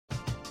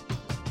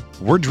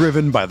We're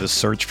driven by the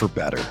search for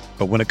better.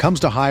 But when it comes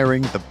to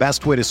hiring, the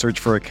best way to search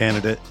for a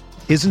candidate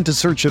isn't to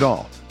search at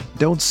all.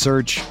 Don't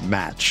search,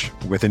 match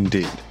with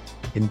Indeed.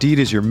 Indeed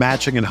is your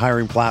matching and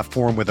hiring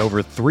platform with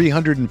over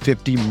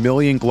 350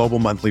 million global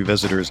monthly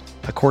visitors,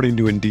 according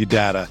to Indeed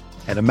data,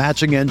 and a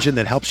matching engine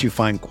that helps you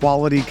find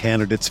quality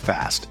candidates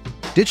fast.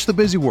 Ditch the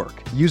busy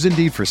work. Use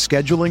Indeed for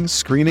scheduling,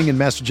 screening, and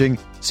messaging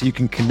so you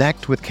can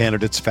connect with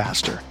candidates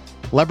faster.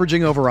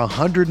 Leveraging over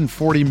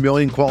 140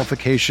 million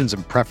qualifications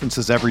and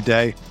preferences every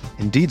day,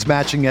 Indeed's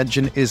matching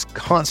engine is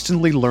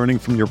constantly learning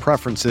from your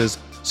preferences,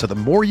 so the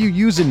more you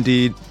use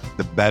Indeed,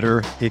 the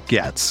better it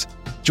gets.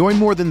 Join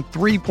more than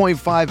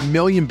 3.5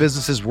 million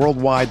businesses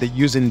worldwide that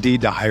use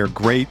Indeed to hire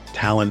great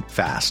talent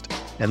fast.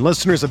 And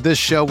listeners of this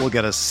show will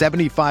get a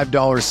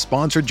 $75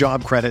 sponsored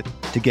job credit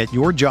to get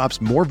your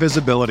jobs more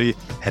visibility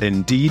at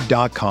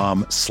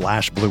Indeed.com/Blue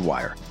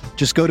Wire.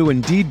 Just go to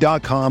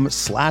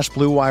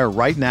Indeed.com/Blue Wire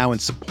right now and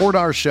support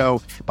our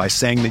show by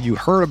saying that you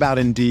heard about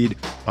Indeed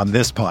on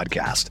this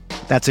podcast.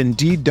 That's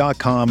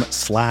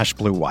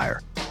Indeed.com/Blue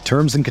Wire.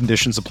 Terms and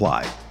conditions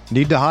apply.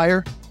 Need to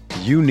hire?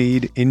 You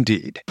need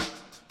Indeed.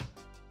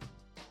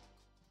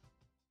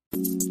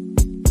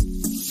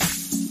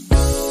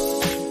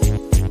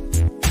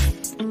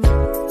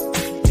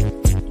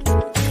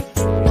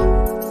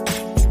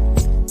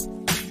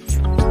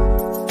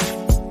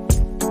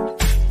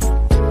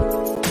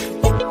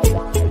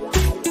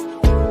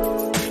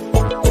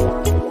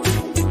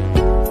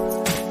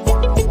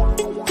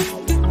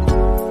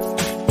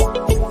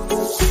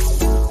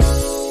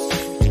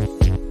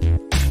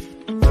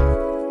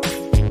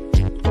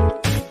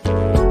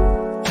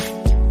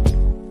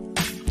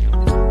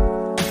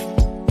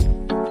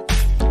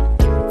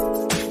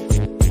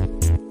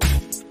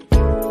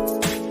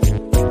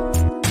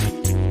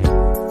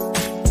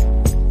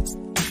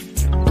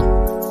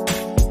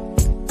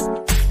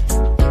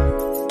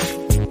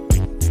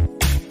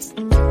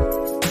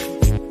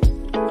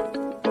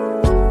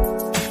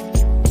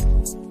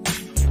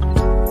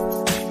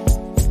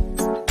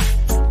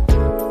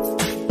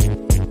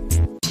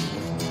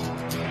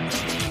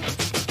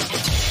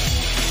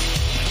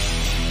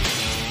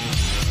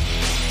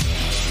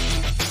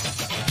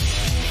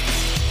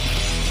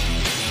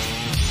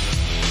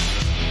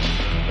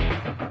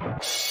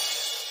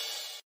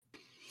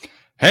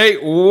 Hey,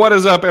 what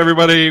is up,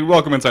 everybody?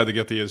 Welcome inside the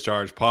Guilty as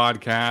Charged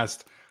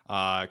podcast.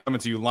 Coming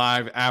to you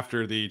live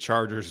after the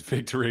Chargers'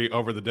 victory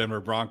over the Denver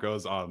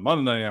Broncos on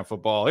Monday Night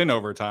Football in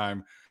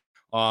overtime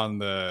on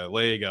the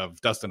leg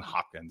of Dustin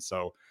Hopkins.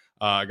 So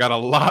got a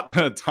lot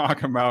to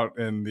talk about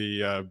in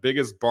the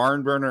biggest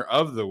barn burner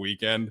of the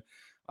weekend.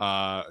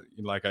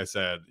 Like I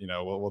said,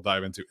 we'll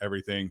dive into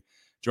everything.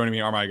 Joining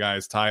me are my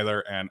guys,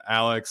 Tyler and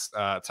Alex.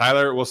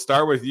 Tyler, we'll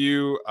start with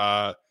you.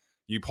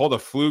 You pulled a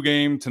flu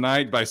game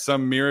tonight. By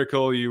some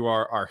miracle, you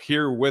are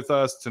here with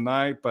us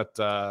tonight. But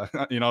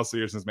in all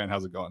seriousness, man,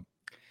 how's it going?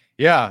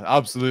 Yeah,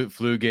 absolute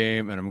flu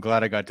game, and I'm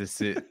glad I got to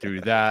sit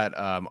through that.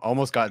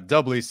 Almost got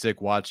doubly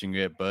sick watching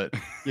it, but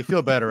you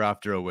feel better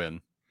after a win.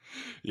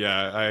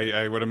 Yeah,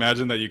 I would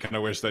imagine that you kind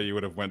of wish that you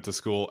would have went to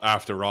school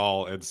after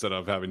all instead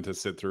of having to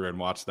sit through and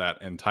watch that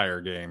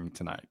entire game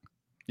tonight.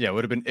 Yeah, it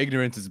would have been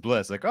ignorance is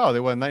bliss. Like, oh, they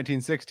won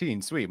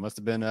 1916. Sweet. Must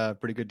have been a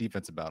pretty good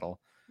defensive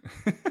battle.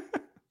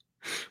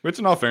 Which,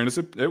 in all fairness,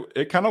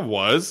 it kind of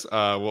was.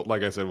 Well,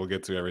 like I said, we'll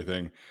get to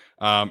everything.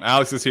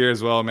 Alex is here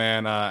as well,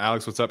 man.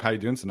 Alex, what's up? How you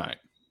doing tonight?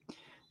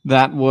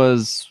 That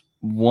was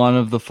one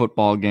of the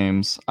football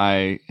games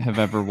I have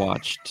ever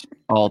watched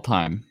all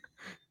time.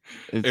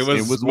 It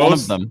was one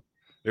of them.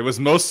 It was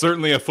most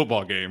certainly a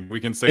football game. We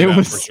can say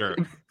that for sure.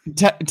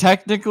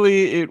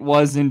 Technically, it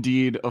was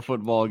indeed a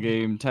football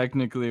game.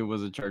 Technically, it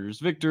was a Chargers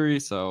victory.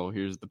 So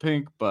here's the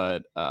pink.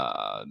 But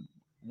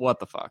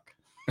what the fuck?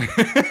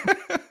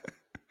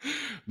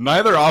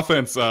 Neither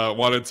offense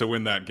wanted to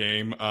win that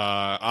game.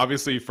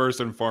 Obviously, first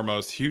and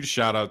foremost, huge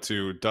shout out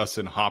to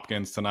Dustin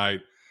Hopkins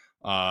tonight,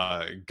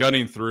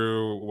 gunning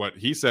through what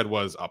he said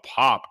was a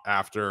pop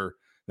after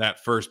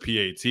that first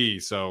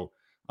PAT. So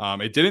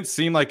it didn't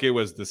seem like it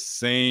was the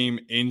same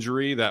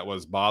injury that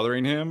was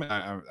bothering him.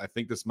 I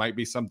think this might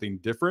be something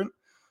different,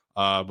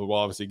 but we'll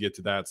obviously get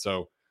to that.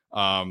 So,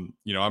 I'm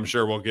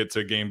sure we'll get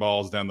to game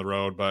balls down the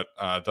road, but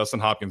Dustin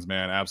Hopkins,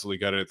 man, absolutely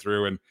gutted it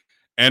through.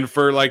 And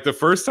for like the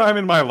first time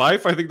in my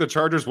life, I think the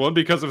Chargers won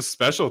because of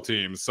special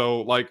teams.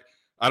 So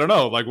I don't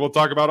know, we'll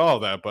talk about all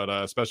of that,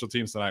 but special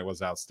teams tonight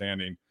was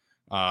outstanding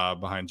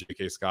behind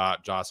J.K.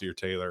 Scott, Ja'Sir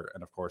Taylor,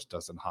 and of course,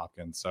 Dustin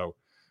Hopkins. So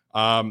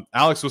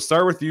Alex, we'll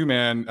start with you,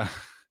 man.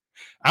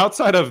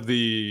 Outside of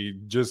the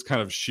just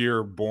kind of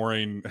sheer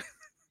boring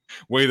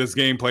way this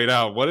game played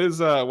out,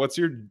 what's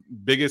your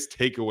biggest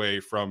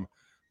takeaway from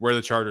where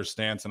the Chargers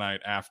stand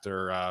tonight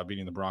after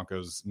beating the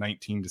Broncos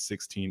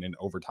 19-16 in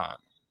overtime?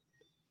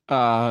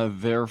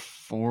 They're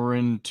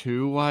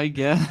 4-2, I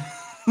guess.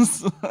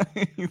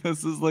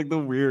 This is like the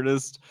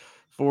weirdest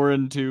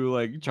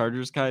 4-2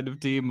 Chargers kind of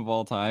team of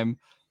all time.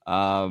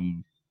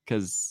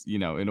 Because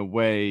in a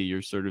way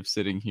you're sort of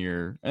sitting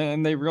here,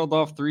 and they reeled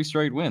off 3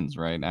 straight wins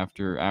right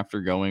after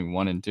going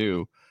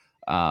 1-2.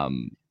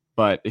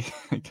 but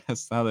I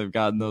guess how they've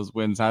gotten those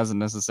wins hasn't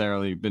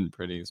necessarily been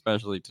pretty,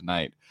 especially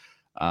tonight.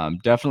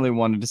 Definitely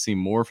wanted to see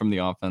more from the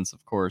offense.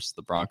 Of course,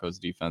 the Broncos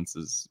defense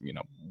is,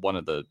 one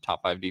of the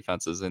top 5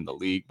 defenses in the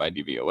league by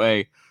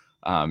DVOA.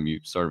 You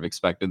sort of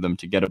expected them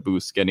to get a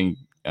boost getting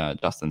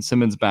Justin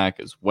Simmons back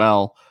as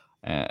well.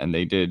 And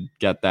they did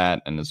get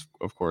that. And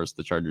of course,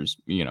 the Chargers,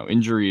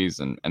 injuries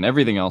and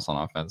everything else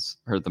on offense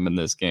hurt them in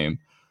this game.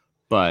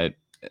 But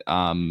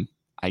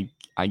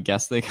I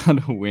guess they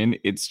got to win.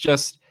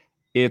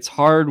 It's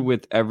hard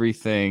with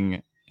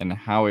everything and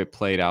how it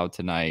played out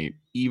tonight,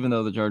 even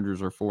though the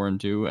Chargers are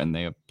 4-2 and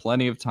they have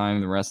plenty of time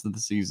the rest of the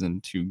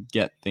season to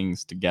get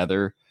things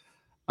together.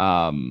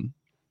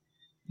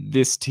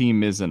 This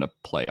team isn't a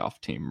playoff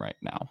team right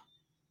now.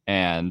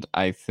 And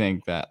I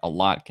think that a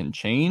lot can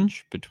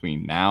change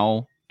between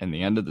now and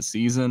the end of the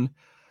season.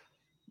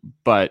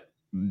 But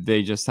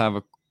they just have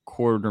a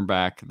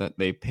quarterback that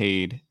they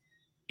paid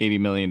 $80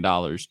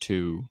 million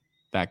to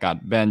that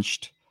got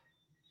benched.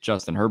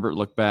 Justin Herbert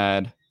looked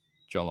bad.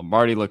 Joe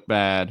Lombardi looked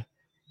bad.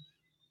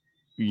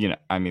 The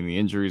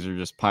injuries are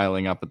just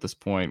piling up at this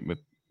point with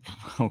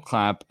Will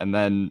Clapp and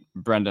then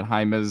Brendan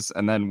Hymas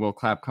and then Will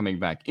Clapp coming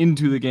back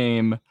into the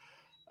game.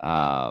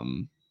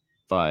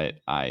 But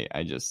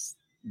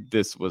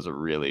this was a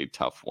really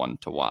tough one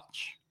to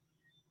watch.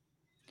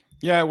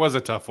 Yeah, it was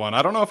a tough one.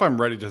 I don't know if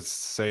I'm ready to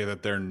say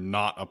that they're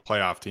not a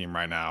playoff team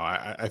right now.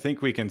 I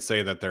think we can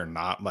say that they're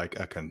not like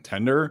a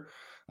contender.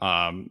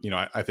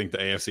 I think the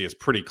AFC is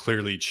pretty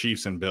clearly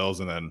Chiefs and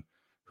Bills and then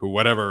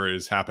whatever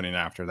is happening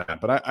after that.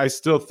 But I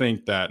still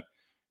think that,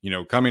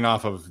 coming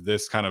off of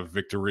this kind of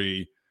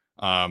victory,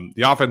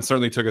 the offense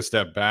certainly took a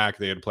step back.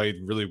 They had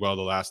played really well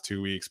the last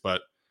 2 weeks,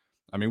 but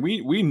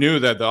we knew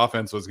that the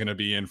offense was going to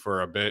be in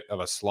for a bit of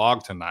a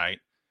slog tonight.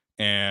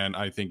 And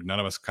I think none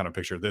of us kind of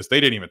pictured this. They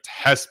didn't even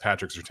test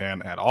Patrick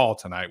Surtain at all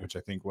tonight, which I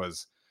think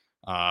was,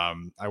 I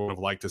would have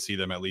liked to see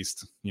them at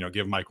least,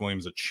 give Mike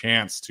Williams a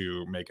chance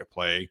to make a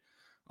play.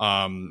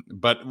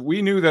 But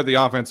we knew that the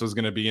offense was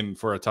going to be in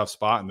for a tough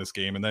spot in this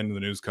game. And then the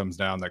news comes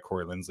down that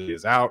Corey Linsley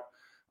is out.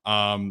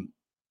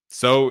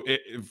 So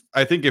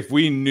I think if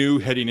we knew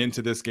heading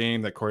into this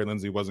game that Corey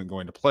Linsley wasn't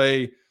going to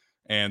play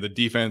and the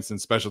defense and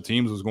special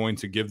teams was going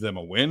to give them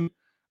a win,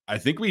 I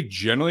think we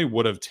generally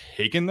would have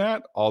taken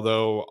that.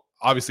 Although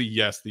obviously,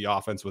 yes, the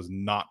offense was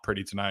not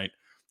pretty tonight.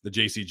 The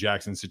JC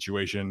Jackson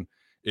situation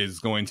is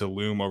going to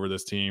loom over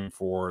this team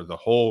for the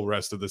whole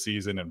rest of the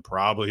season and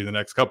probably the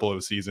next couple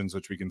of seasons,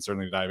 which we can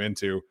certainly dive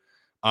into.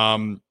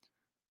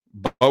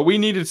 But we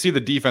needed to see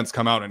the defense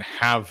come out and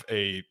have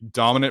a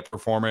dominant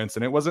performance.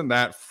 And it wasn't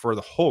that for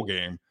the whole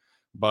game,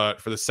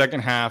 but for the second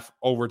half,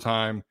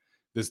 overtime,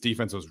 this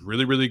defense was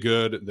really, really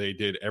good. They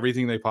did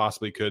everything they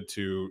possibly could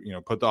to,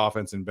 put the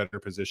offense in better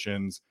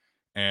positions.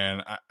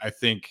 And I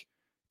think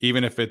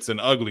even if it's an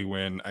ugly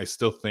win, I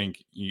still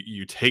think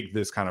you take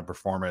this kind of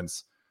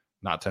performance,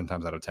 not 10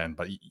 times out of 10,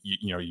 but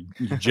you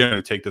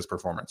generally take this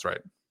performance,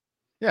 right?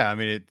 Yeah.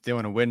 They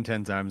want to win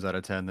 10 times out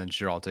of 10, then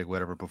sure, I'll take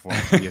whatever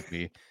performance you give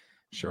me.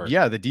 Sure.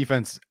 Yeah, the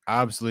defense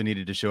absolutely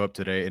needed to show up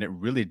today, and it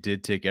really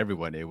did take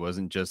everyone. It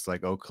wasn't just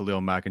like,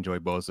 Khalil Mack and Joey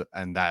Bosa,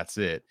 and that's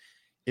it.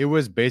 It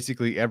was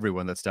basically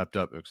everyone that stepped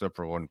up except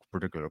for one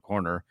particular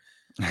corner.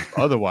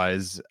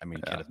 Otherwise,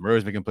 Kenneth Murray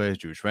was making plays,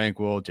 Drew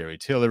Tranquill, Jerry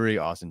Tillery,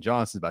 Austin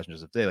Johnson, Sebastian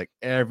Joseph Day. Like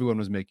everyone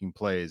was making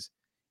plays,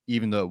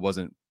 even though it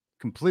wasn't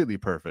completely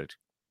perfect.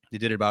 They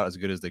did about as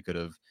good as they could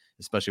have,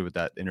 especially with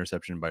that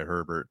interception by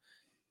Herbert.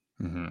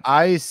 Mm-hmm.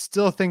 I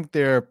still think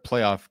they're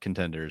playoff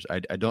contenders. I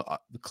don't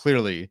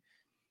clearly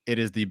it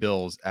is the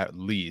Bills at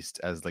least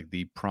as like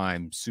the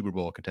prime Super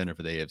Bowl contender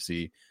for the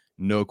AFC.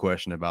 No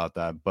question about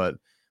that. But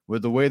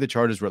with the way the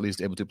Chargers were at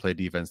least able to play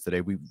defense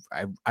today,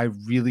 I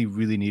really,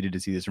 really needed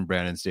to see this from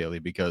Brandon Staley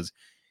because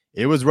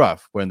it was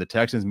rough when the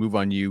Texans move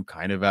on you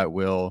kind of at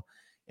will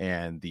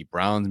and the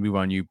Browns move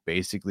on you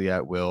basically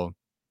at will.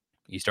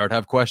 You start to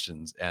have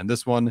questions. And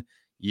this one,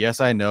 yes,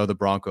 I know the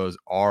Broncos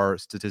are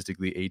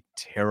statistically a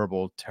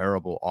terrible,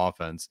 terrible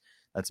offense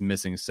that's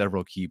missing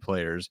several key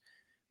players.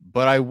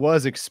 But I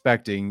was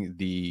expecting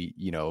the,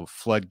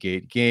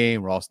 floodgate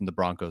game where all of a sudden the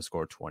Broncos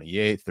score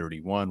 28,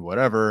 31,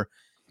 whatever.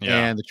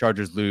 Yeah. And the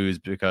Chargers lose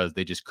because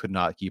they just could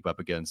not keep up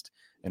against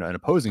an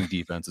opposing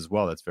defense as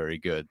well. That's very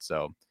good.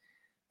 So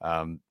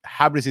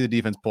happy to see the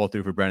defense pull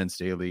through for Brandon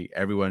Staley.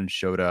 Everyone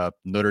showed up.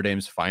 Notre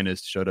Dame's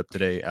finest showed up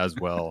today as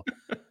well.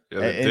 Yeah,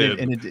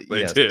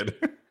 they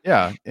did.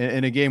 Yeah.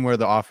 In a game where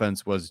the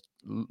offense was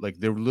like,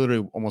 there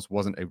literally almost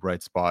wasn't a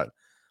bright spot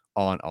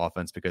on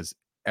offense because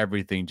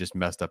everything just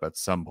messed up at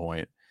some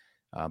point.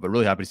 But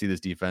really happy to see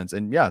this defense.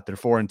 And yeah, they're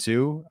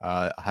 4-2.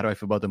 How do I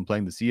feel about them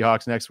playing the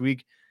Seahawks next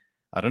week?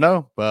 I don't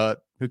know,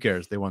 but who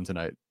cares? They won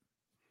tonight.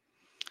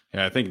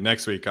 Yeah, I think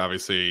next week,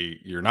 obviously,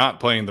 you're not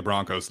playing the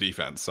Broncos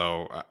defense.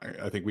 So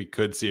I think we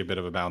could see a bit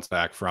of a bounce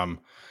back from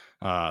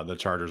the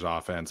Chargers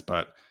offense.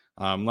 But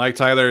like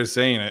Tyler is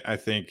saying, I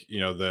think,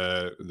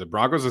 the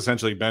Broncos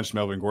essentially benched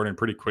Melvin Gordon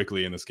pretty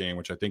quickly in this game,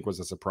 which I think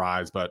was a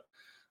surprise. But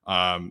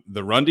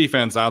the run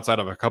defense outside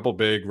of a couple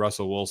big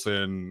Russell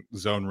Wilson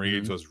zone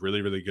reads was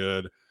really, really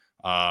good.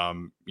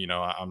 I'm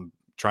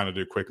trying to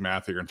do quick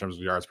math here in terms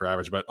of yards per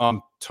average, but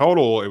on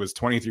total, it was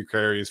 23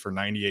 carries for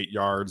 98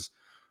 yards,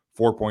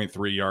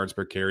 4.3 yards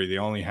per carry. They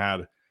only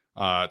had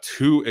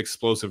 2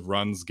 explosive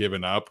runs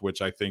given up,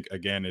 which I think,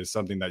 again, is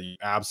something that you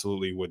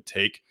absolutely would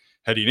take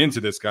heading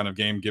into this kind of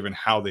game, given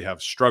how they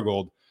have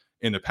struggled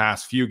in the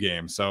past few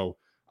games. So,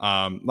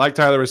 like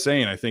Tyler was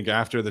saying, I think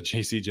after the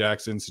JC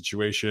Jackson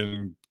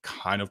situation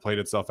kind of played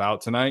itself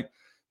out tonight,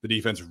 the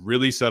defense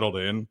really settled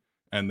in.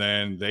 And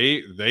then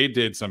they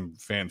did some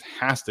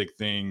fantastic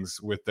things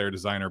with their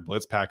designer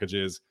blitz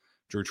packages.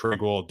 Drew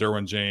Tranquill,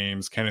 Derwin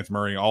James, Kenneth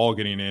Murray, all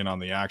getting in on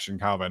the action.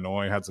 Kyle Van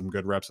Noy had some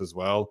good reps as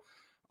well.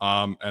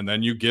 And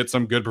then you get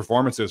some good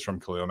performances from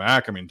Khalil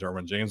Mack. I mean,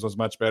 Derwin James was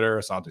much better.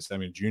 Asante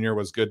Samuel Jr.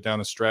 was good down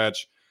the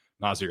stretch.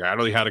 Nasir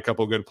Adderley had a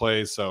couple good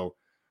plays. So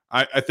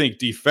I think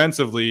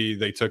defensively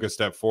they took a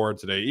step forward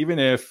today, even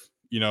if,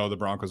 the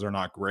Broncos are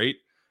not great.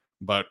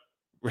 But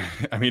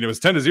I mean, it was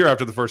 10-0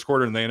 after the first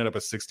quarter, and they ended up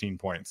at 16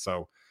 points.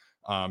 So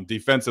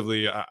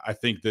defensively, I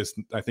think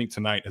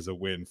tonight is a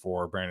win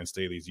for Brandon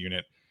Staley's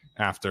unit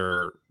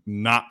after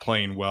not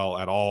playing well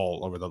at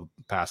all over the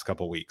past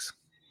couple weeks.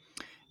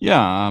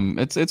 Yeah,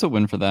 it's a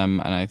win for them,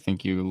 and I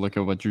think you look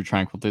at what Drew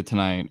Tranquill did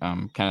tonight.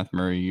 Kenneth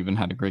Murray even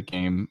had a great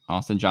game.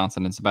 Austin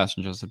Johnson and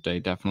Sebastian Joseph Day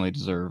definitely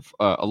deserve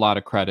a lot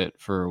of credit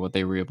for what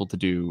they were able to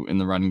do in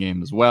the run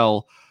game as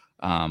well.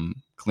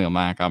 Khalil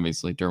Mack,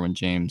 obviously, Derwin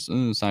James,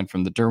 aside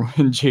from the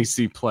Derwin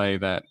JC play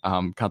that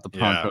got the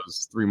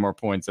Broncos 3 more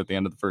points at the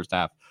end of the first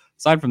half.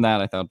 Aside from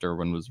that, I thought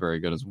Derwin was very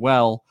good as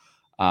well.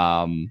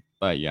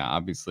 But yeah,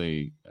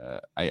 obviously,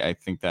 I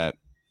think that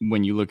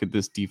when you look at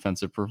this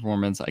defensive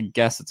performance, I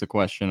guess it's a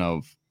question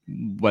of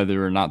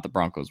whether or not the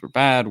Broncos were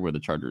bad, were the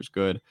Chargers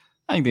good.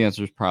 I think the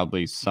answer is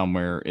probably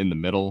somewhere in the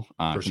middle,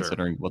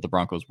 considering what the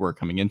Broncos were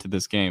coming into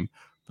this game.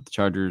 But the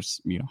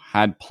Chargers,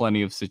 had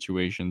plenty of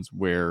situations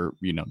where,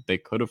 they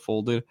could have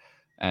folded,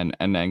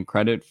 and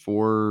credit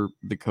for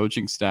the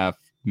coaching staff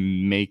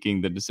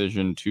making the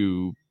decision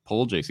to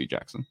pull JC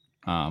Jackson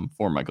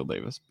for Michael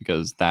Davis,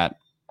 because that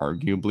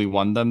arguably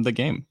won them the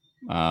game.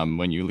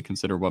 When you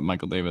consider what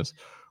Michael Davis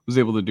was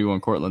able to do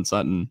on Courtland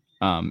Sutton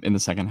in the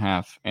second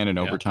half and in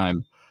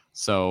overtime.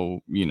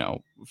 So,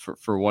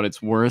 for what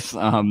it's worth,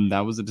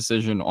 that was a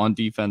decision on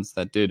defense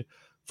that did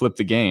flip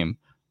the game.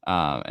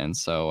 And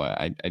so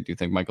I do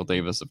think Michael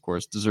Davis, of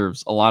course,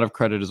 deserves a lot of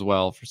credit as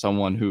well for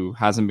someone who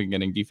hasn't been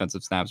getting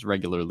defensive snaps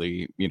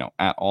regularly,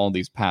 at all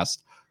these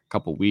past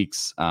couple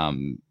weeks,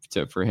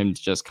 for him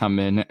to just come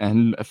in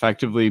and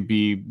effectively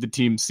be the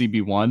team's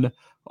CB1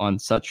 on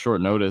such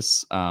short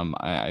notice,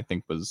 I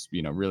think was,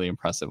 really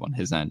impressive on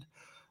his end.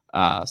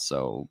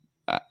 So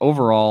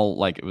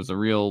overall, it was a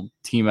real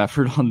team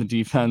effort on the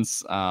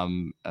defense.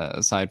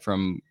 Aside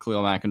from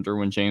Khalil Mack and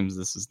Derwin James,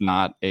 this is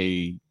not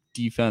a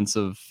defense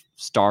of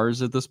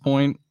stars at this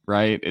point,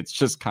 right? It's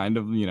just kind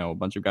of, a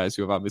bunch of guys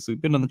who have obviously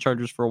been on the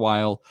Chargers for a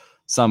while,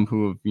 some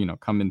who have,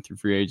 come in through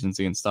free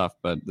agency and stuff,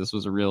 but this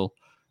was a real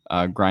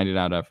grinded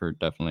out effort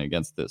definitely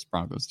against this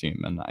Broncos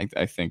team. And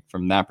I think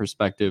from that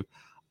perspective,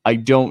 I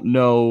don't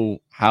know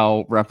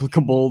how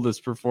replicable this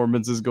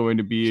performance is going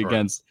to be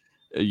against,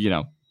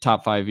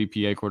 top 5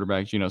 EPA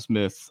quarterback Geno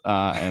Smith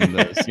and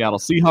the Seattle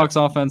Seahawks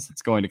offense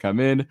that's going to come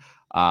in.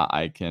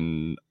 I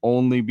can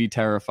only be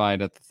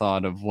terrified at the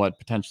thought of what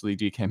potentially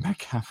DK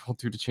Metcalf will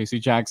do to JC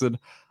Jackson.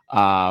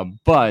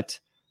 But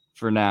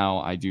for now,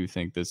 I do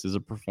think this is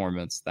a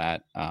performance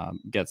that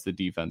gets the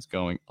defense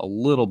going a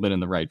little bit in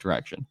the right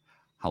direction.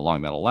 How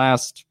long that'll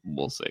last,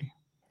 we'll see.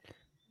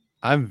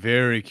 I'm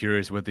very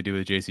curious what they do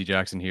with JC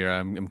Jackson here.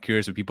 I'm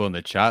curious what people in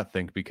the chat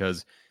think,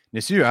 because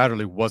Nasir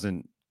Adderley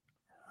wasn't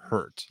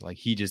hurt.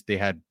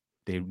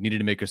 They needed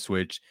to make a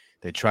switch.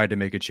 They tried to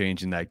make a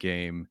change in that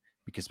game,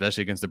 because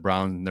especially against the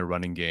Browns in their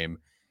running game.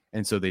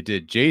 And so they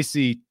did.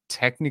 JC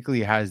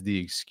technically has the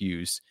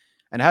excuse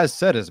and has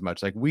said as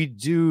much. We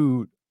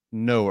do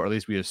know, or at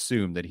least we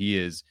assume, that he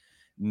is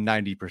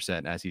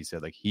 90%, as he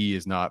said. He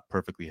is not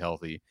perfectly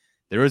healthy.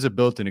 There is a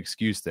built-in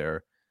excuse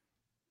there.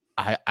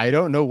 I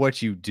don't know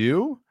what you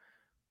do,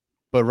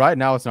 but right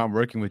now it's not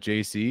working with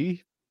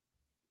JC.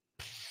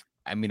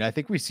 I mean, I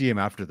think we see him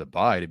after the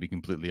bye, to be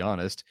completely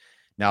honest.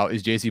 Now,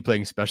 is JC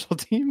playing special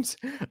teams?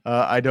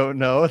 I don't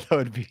know. That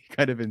would be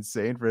kind of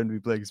insane for him to be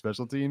playing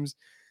special teams.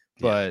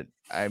 But,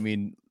 I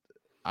mean,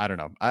 I don't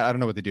know. I don't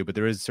know what they do, but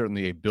there is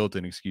certainly a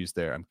built-in excuse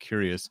there. I'm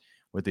curious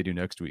what they do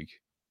next week.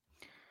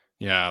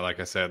 Yeah,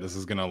 like I said, this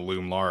is going to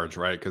loom large,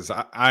 right? Because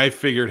I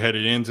figured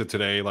heading into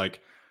today,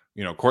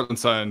 Courtland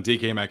Sutton,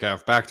 DK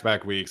Metcalf,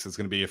 back-to-back weeks, it's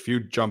going to be a few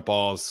jump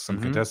balls,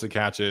 some contested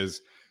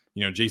catches,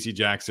 JC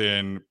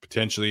Jackson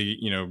potentially,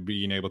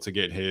 being able to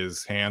get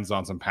his hands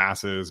on some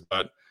passes.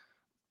 But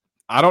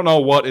I don't know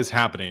what is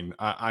happening.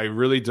 I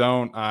really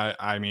don't.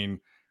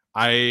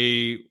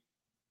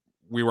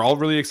 We were all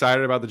really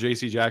excited about the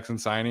JC Jackson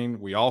signing.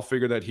 We all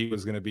figured that he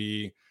was going to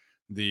be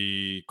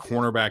the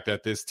cornerback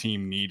that this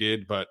team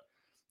needed, but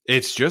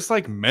it's just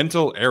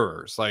mental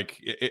errors.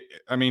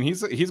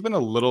 He's been a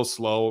little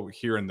slow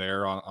here and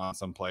there on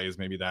some plays.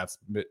 Maybe that's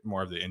a bit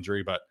more of the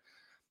injury, but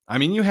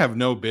you have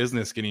no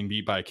business getting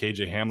beat by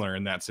KJ Hamler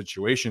in that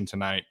situation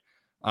tonight.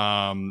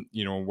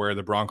 where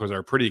the Broncos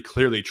are pretty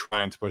clearly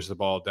trying to push the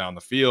ball down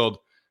the field.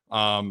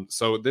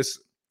 So this,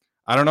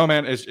 I don't know,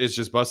 man, it's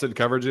just busted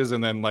coverages.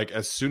 And then like,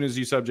 as soon as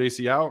you sub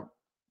JC out,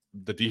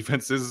 the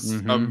defense is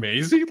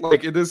amazing.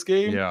 Like in this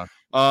game. Yeah.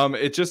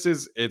 It just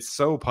is, it's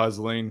so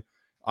puzzling.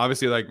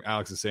 Obviously, like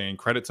Alex is saying,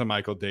 credit to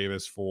Michael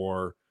Davis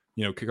for,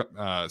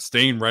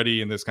 staying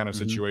ready in this kind of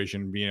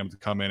situation, being able to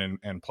come in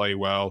and play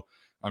well.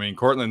 I mean,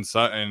 Courtland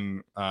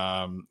Sutton,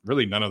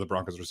 really none of the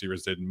Broncos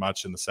receivers did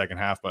much in the second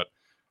half, but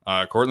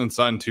Courtland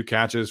Sutton, 2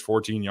 catches,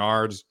 14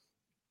 yards.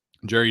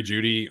 Jerry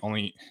Jeudy,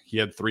 he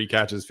had 3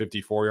 catches,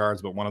 54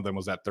 yards, but one of them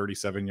was that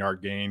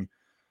 37-yard gain.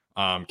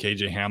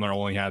 KJ Hamler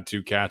only had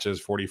 2 catches,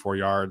 44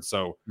 yards.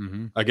 So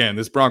again,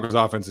 this Broncos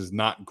offense is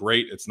not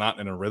great. It's not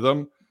in a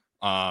rhythm.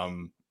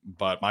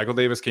 But Michael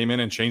Davis came in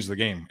and changed the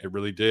game. It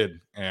really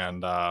did.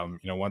 And,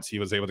 once he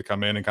was able to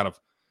come in and kind of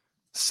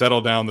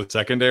settle down the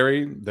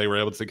secondary, they were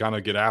able to kind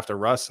of get after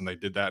Russ, and they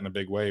did that in a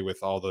big way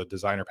with all the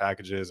designer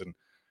packages. And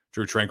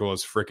Drew Tranquill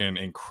is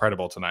freaking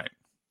incredible tonight.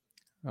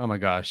 Oh my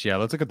gosh. Yeah.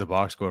 Let's look at the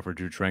box score for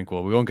Drew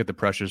Tranquill. We won't get the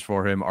pressures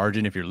for him.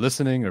 Arjun, if you're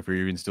listening or if you're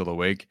even still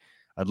awake,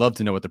 I'd love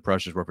to know what the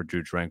pressures were for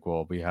Drew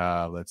Tranquill. We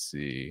have, let's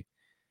see,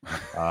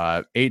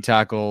 8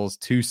 tackles,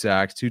 2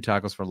 sacks, 2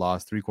 tackles for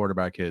loss, 3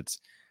 quarterback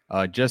hits.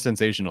 Just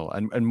sensational.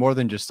 And more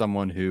than just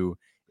someone who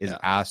is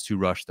asked to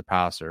rush the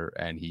passer,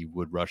 and he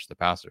would rush the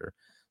passer.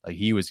 Like,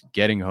 he was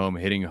getting home,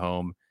 hitting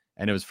home,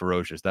 and it was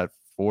ferocious. That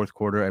fourth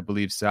quarter, I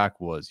believe, sack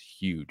was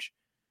huge.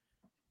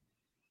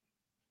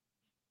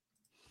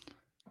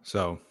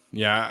 So,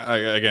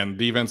 again,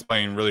 defense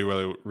playing really,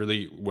 really,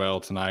 really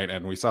well tonight.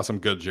 And we saw some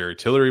good Jerry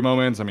Tillery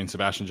moments. I mean,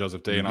 Sebastian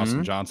Joseph Day and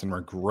Austin Johnson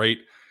were great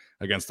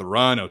against the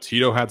run.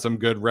 Otito had some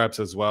good reps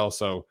as well.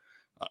 So,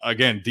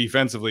 again,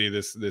 defensively,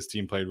 this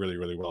team played really,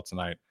 really well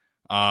tonight.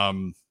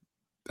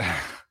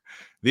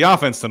 The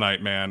offense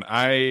tonight, man,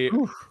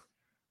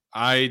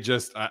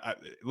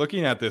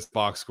 looking at this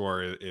box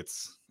score,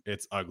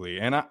 it's ugly.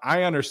 And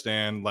I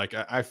understand, like,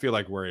 I feel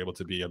like we're able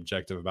to be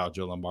objective about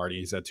Joe Lombardi.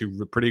 He's had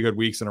 2 pretty good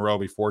weeks in a row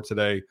before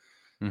today.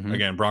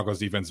 Again, Broncos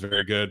defense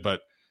very good,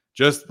 but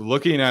just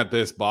looking at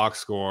this box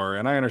score,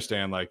 and I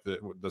understand like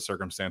the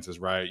circumstances,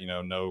 right?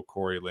 No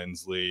Corey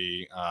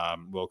Linsley,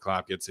 Will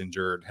Clapp gets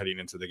injured heading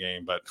into the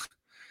game, but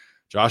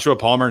Joshua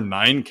Palmer,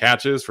 9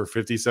 catches for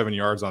 57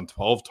 yards on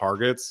 12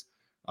 targets.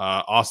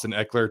 Austin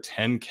Eckler,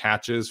 10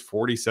 catches,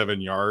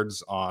 47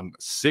 yards on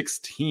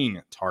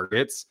 16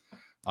 targets.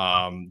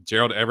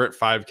 Gerald Everett,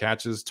 5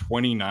 catches,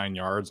 29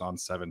 yards on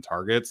 7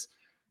 targets.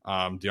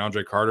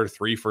 DeAndre Carter,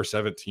 3 for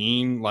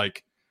 17.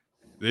 Like,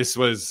 this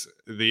was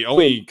the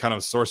only kind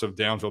of source of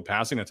downfield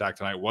passing attack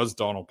tonight was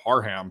Donald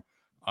Parham,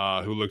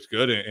 who looked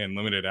good in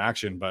limited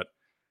action. But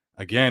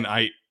again,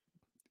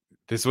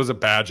 this was a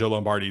bad Joe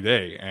Lombardi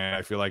day. And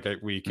I feel like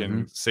we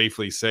can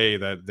safely say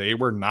that they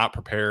were not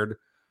prepared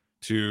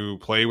to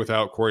play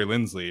without Corey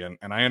Linsley.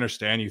 And I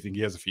understand you think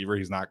he has a fever.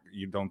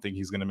 You don't think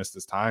he's going to miss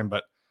this time,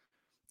 but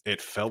it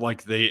felt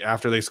like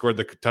after they scored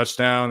the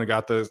touchdown and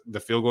got the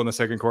field goal in the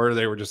second quarter,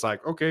 they were just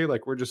like, okay,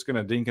 like, we're just going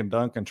to dink and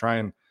dunk and try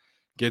and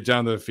get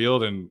down to the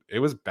field. And it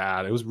was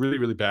bad. It was really,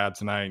 really bad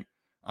tonight.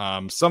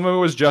 Some of it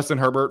was Justin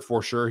Herbert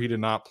for sure. He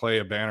did not play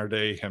a banner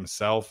day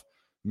himself,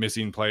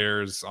 missing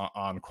players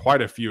on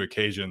quite a few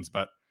occasions,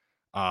 but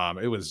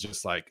it was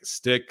just like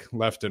stick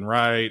left and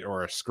right,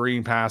 or a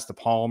screen pass to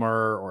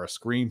Palmer, or a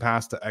screen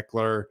pass to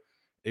Eckler.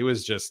 It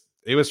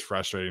was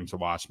frustrating to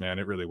watch, man.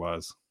 It really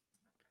was.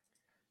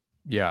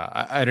 Yeah,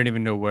 I don't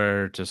even know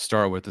where to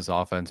start with this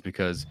offense,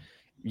 because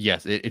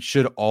yes, it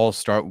should all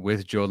start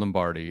with Joe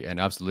Lombardi, and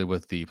absolutely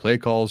with the play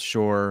calls,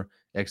 sure,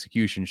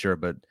 execution, sure,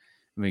 but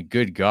I mean,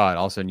 good God,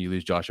 all of a sudden you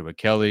lose Joshua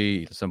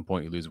Kelly. At some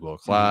point you lose Will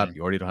Clapp.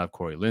 You already don't have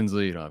Corey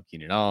Linsley. You don't have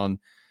Keenan Allen.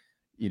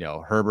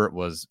 Herbert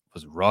was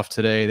rough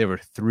today. There were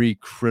 3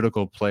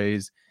 critical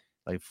plays,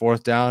 like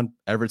 4th down,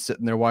 Everett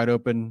sitting there wide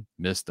open,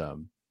 missed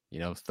them.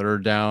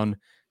 3rd down,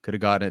 could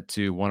have gotten it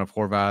to one of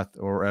Horvath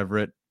or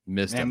Everett,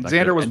 missed him.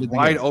 Xander was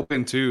wide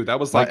open too. That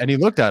was and he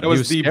looked at it. That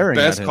was the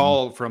best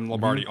call from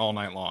Lombardi all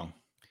night long.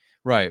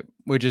 Right,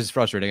 which is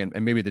frustrating,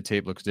 and maybe the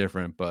tape looks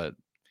different, but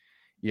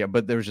yeah,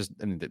 but there was just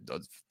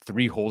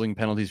 3 holding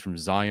penalties from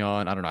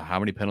Zion. I don't know how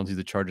many penalties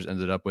the Chargers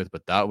ended up with,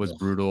 but that was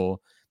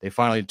brutal. They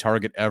finally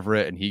target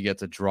Everett, and he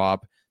gets a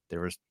drop. There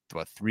was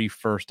 3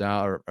 first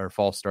down or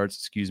false starts,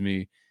 excuse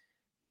me.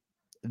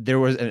 There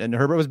was, and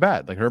Herbert was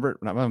bad. Like,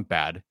 Herbert, not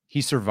bad.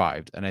 He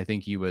survived, and I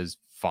think he was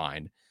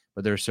fine.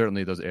 But there's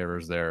certainly those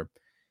errors there.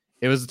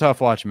 It was a tough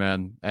watch,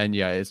 man. And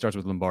yeah, it starts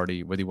with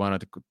Lombardi, whether he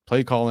wanted to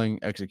play calling,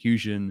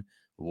 execution,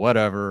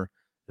 whatever.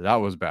 That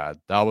was bad.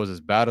 That was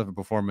as bad of a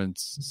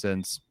performance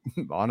since,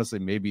 honestly,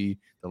 maybe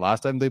the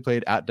last time they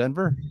played at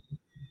Denver.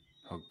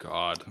 Oh,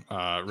 God.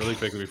 Really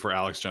quickly before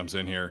Alex jumps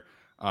in here,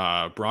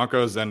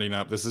 Broncos ending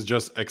up, this is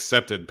just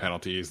accepted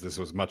penalties. This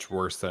was much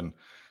worse than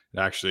it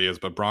actually is,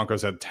 but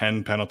Broncos had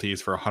 10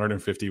 penalties for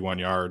 151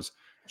 yards.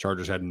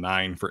 Chargers had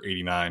 9 for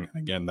 89.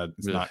 Again,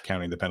 that's not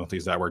counting the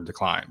penalties that were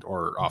declined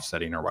or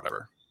offsetting or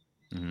whatever.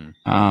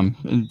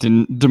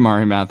 Didn't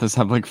Damari Mathis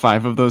have like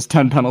 5 of those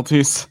 10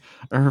 penalties?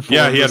 Or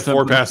yeah, he had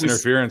 4 pass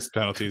interference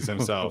penalties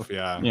himself.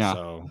 Yeah.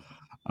 So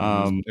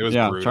it was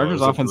brutal.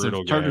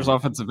 Chargers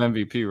offensive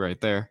MVP right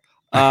there.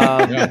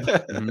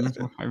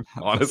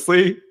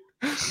 Honestly.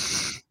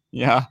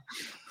 Yeah.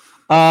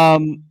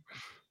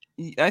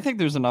 I think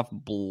there's enough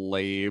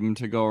blame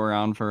to go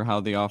around for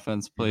how the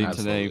offense played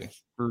today.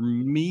 For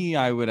me,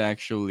 I would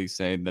actually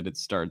say that it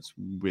starts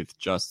with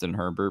Justin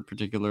Herbert,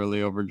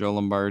 particularly over Joe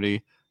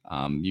Lombardi.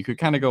 You could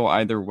kind of go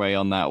either way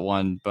on that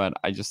one, but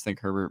I just think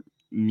Herbert,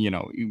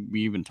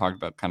 we even talked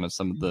about kind of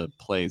some of the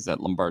plays that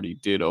Lombardi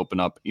did open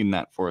up in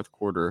that fourth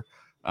quarter,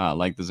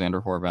 like the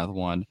Xander Horvath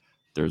one.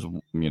 There's,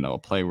 a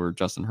play where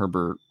Justin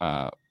Herbert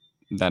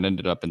that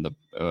ended up in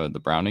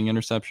the Browning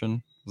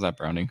interception. Was that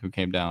Browning who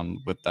came down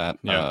with that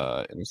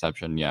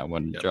interception? Yeah,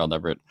 when Gerald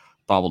Everett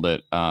bobbled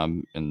it,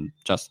 and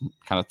Justin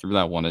kind of threw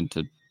that one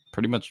into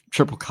pretty much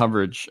triple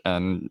coverage,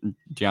 and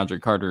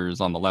DeAndre Carter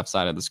is on the left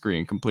side of the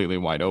screen, completely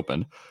wide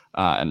open,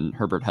 and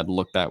Herbert had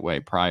looked that way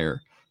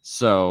prior.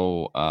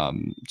 So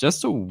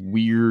just a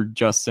weird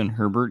Justin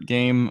Herbert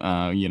game.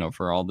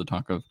 For all the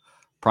talk of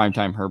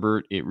primetime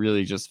Herbert, it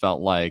really just felt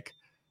like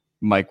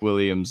Mike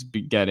Williams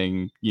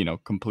getting,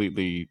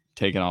 completely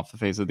taken off the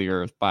face of the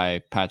earth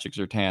by Patrick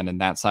Surtain, and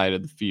that side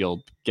of the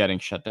field getting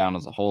shut down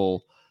as a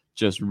whole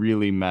just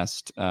really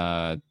messed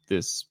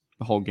this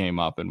whole game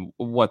up and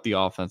what the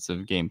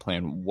offensive game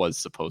plan was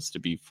supposed to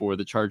be for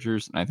the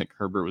Chargers. And I think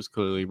Herbert was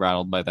clearly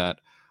rattled by that.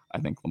 I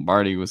think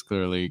Lombardi was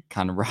clearly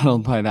kind of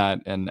rattled by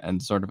that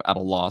and sort of at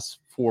a loss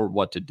for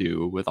what to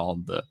do with all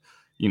the,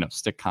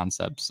 stick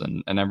concepts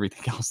and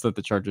everything else that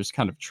the Chargers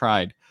kind of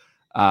tried.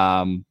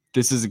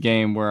 This is a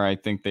game where I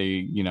think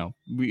they,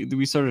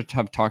 we sort of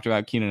have talked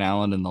about Keenan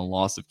Allen and the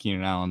loss of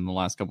Keenan Allen in the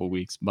last couple of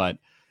weeks, but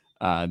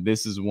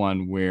this is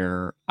one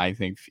where I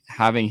think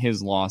having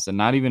his loss and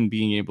not even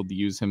being able to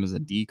use him as a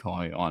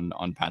decoy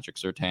on Patrick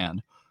Surtain,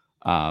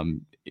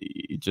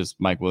 just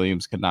Mike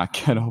Williams could not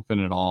get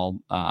open at all.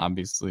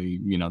 Obviously,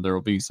 there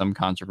will be some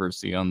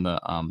controversy on the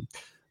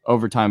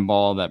overtime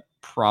ball that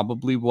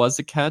probably was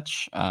a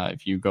catch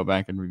if you go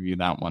back and review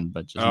that one,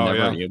 but just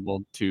never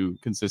able to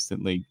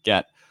consistently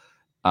get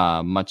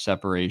much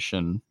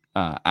separation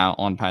out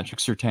on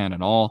Patrick Surtain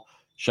at all.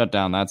 Shut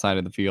down that side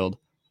of the field.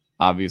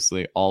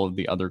 Obviously, all of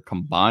the other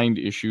combined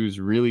issues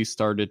really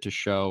started to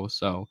show.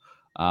 So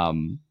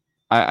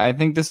I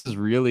think this is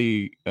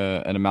really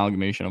an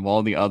amalgamation of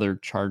all the other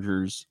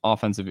Chargers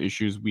offensive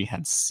issues we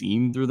had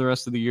seen through the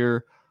rest of the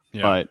year.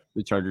 Yeah. But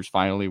the Chargers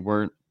finally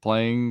weren't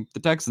playing the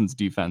Texans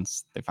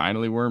defense. They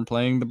finally weren't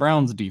playing the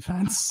Browns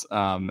defense.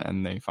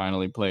 And they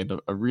finally played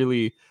a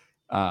really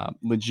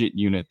legit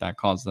unit that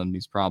caused them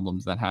these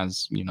problems that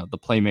has, the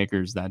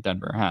playmakers that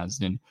Denver has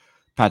in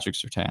Patrick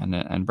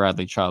Surtain and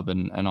Bradley Chubb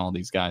and all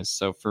these guys.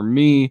 So for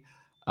me,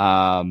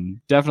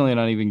 definitely an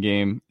uneven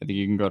game. I think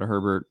you can go to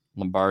Herbert,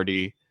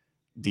 Lombardi,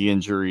 the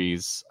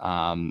injuries,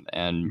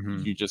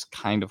 and you just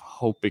kind of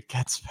hope it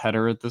gets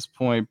better at this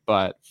point.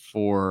 But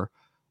for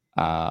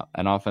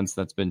an offense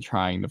that's been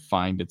trying to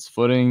find its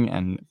footing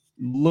and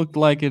looked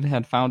like it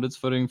had found its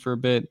footing for a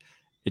bit,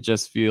 it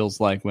just feels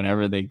like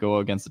whenever they go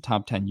against a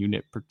top 10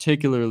 unit,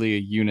 particularly a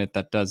unit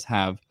that does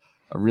have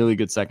a really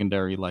good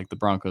secondary like the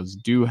Broncos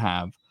do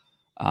have,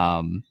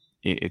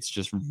 it's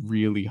just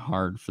really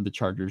hard for the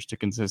Chargers to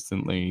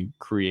consistently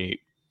create,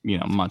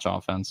 much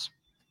offense.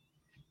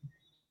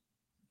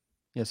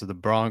 Yeah, so the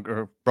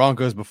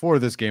Broncos before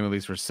this game at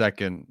least were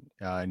second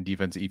in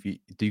defensive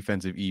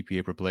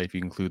EPA per play if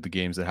you include the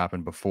games that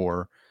happened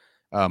before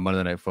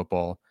Monday Night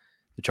Football.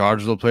 The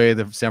Chargers will play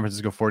the San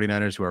Francisco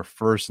 49ers, who are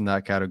first in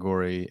that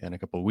category in a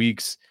couple of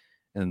weeks,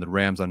 and the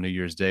Rams on New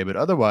Year's Day. But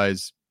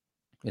otherwise,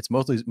 it's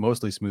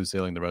mostly smooth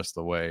sailing the rest of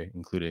the way,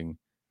 including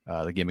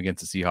the game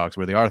against the Seahawks,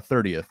 where they are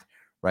 30th,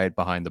 right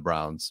behind the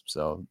Browns.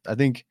 So I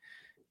think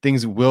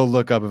things will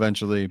look up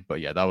eventually. But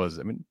yeah,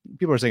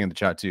 people are saying in the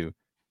chat too,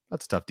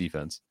 that's a tough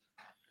defense.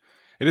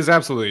 It is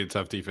absolutely a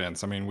tough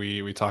defense. I mean,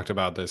 we talked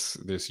about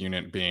this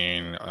unit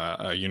being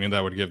a unit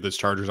that would give this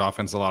Chargers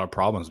offense a lot of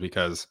problems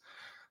because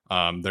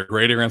they're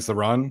great against the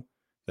run.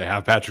 They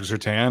have Patrick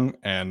Surtain,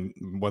 and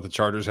what the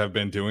Chargers have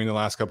been doing the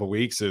last couple of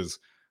weeks is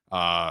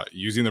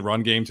using the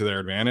run game to their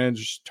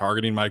advantage,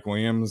 targeting Mike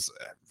Williams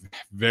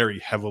very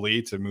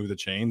heavily to move the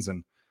chains.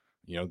 And,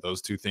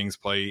 those two things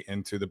play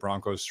into the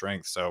Broncos'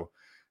 strength. So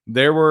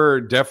there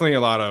were definitely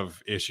a lot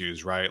of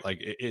issues, right? Like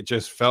it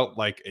just felt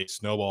like a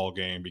snowball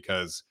game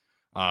because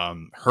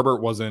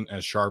Herbert wasn't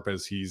as sharp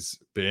as he's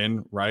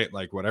been, right?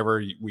 Like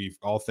whatever we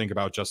all think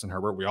about Justin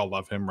Herbert, we all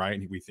love him, right?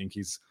 And we think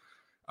he's,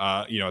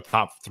 a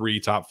top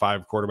 3, top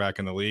 5 quarterback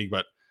in the league,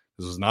 but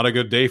this was not a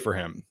good day for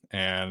him.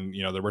 And,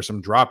 there were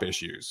some drop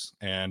issues,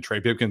 and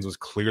Trey Pipkins was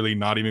clearly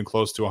not even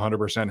close to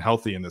 100%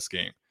 healthy in this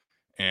game.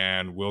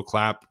 And Will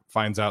Clapp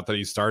finds out that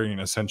he's starting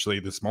essentially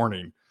this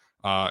morning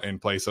in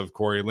place of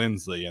Corey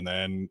Linsley. And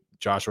then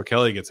Joshua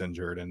Kelly gets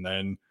injured. And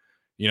then,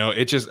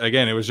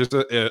 it was just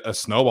a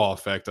snowball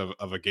effect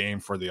of a game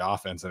for the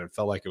offense. And it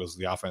felt like it was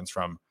the offense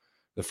from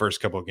the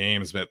first couple of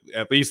games, but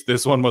at least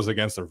this one was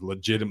against a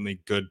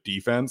legitimately good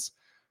defense.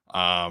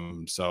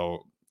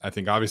 So I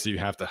think obviously you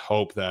have to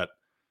hope that,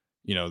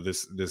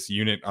 this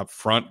unit up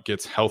front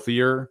gets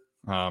healthier.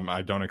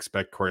 I don't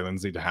expect Corey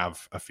Linsley to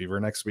have a fever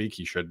next week.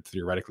 He should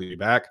theoretically be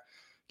back.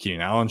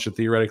 Keenan Allen should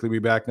theoretically be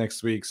back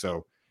next week.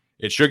 So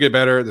it should get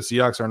better. The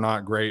Seahawks are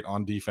not great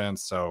on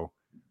defense. So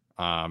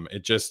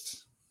it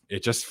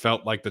just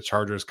felt like the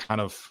Chargers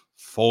kind of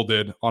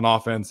folded on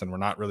offense, and we're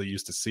not really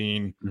used to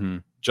seeing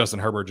Justin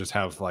Herbert just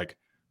have like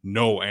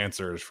no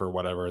answers for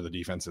whatever the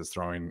defense is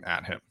throwing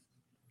at him.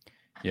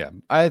 Yeah,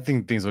 I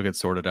think things will get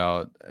sorted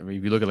out. I mean,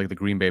 if you look at like the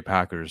Green Bay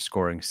Packers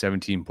scoring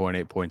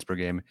 17.8 points per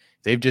game,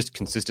 they've just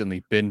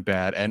consistently been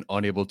bad and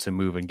unable to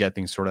move and get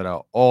things sorted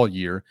out all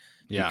year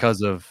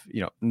because of,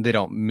 they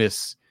don't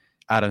miss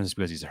Adams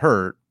because he's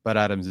hurt, but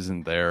Adams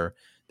isn't there.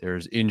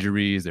 There's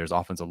injuries, there's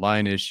offensive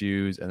line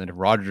issues, and then if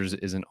Rodgers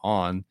isn't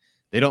on,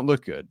 they don't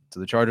look good. So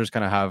the Chargers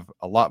kind of have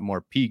a lot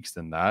more peaks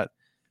than that.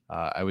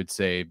 I would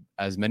say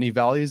as many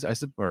valleys,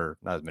 or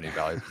not as many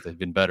valleys, because they've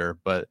been better,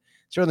 but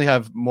certainly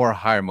have more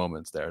higher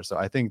moments there. So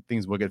I think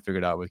things will get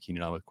figured out with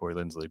Keenan Allen, with Corey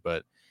Linsley.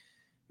 But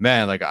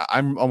man, like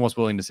I'm almost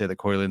willing to say that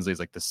Corey Linsley is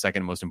like the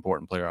second most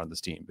important player on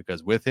this team,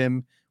 because with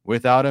him,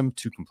 without him,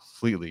 two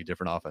completely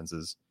different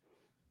offenses.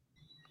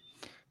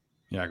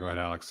 Yeah, go ahead,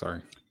 Alex.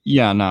 Sorry.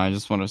 Yeah, no, I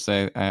just want to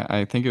say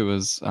I think it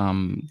was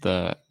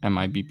the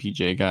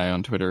MIBPJ guy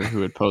on Twitter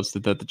who had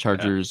posted that the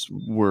Chargers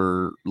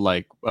were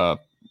like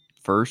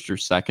first or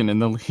second in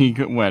the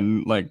league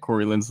when like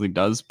Corey Linsley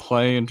does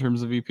play in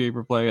terms of EPA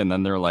per play, and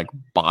then they're like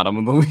bottom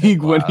of the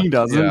league when he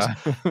doesn't.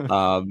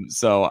 Yeah.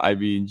 So I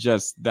mean,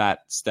 just that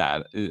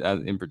stat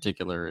in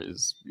particular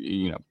is,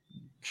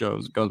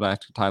 goes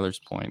back to Tyler's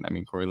point. I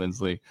mean, Corey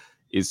Linsley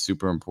is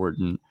super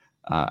important,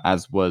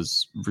 as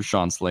was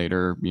Rashawn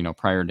Slater,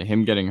 prior to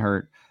him getting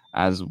hurt,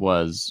 as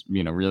was,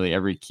 really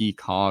every key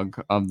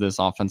cog of this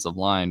offensive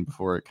line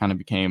before it kind of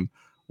became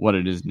what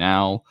it is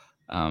now.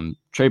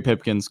 Trey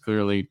Pipkins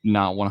clearly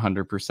not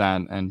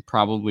 100% and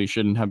probably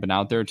shouldn't have been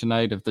out there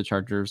tonight if the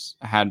Chargers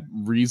had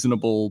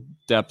reasonable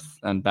depth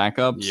and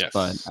backups. Yes.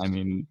 But I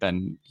mean,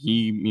 then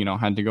he,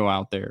 had to go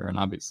out there, and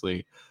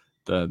obviously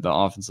the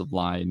offensive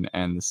line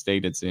and the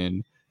state it's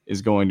in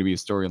is going to be a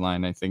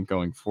storyline, I think,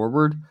 going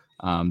forward.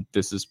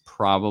 This is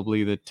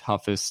probably the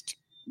toughest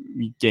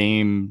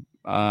game,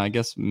 I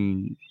guess,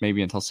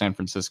 maybe until San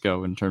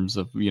Francisco, in terms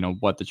of,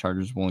 what the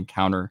Chargers will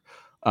encounter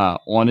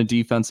on a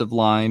defensive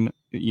line,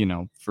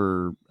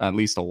 for at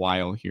least a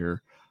while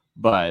here.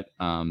 But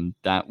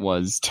that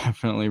was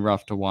definitely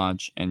rough to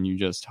watch. And you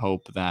just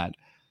hope that,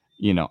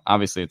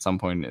 obviously at some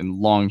point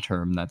in long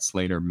term that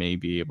Slater may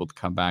be able to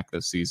come back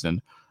this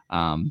season.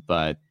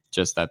 But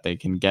just that they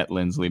can get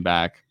Linsley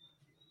back.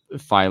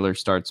 Filer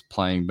starts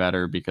playing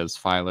better, because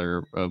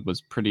Filer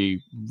was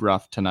pretty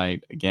rough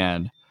tonight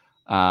again.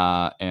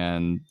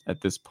 And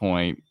at this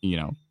point,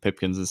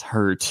 Pipkins is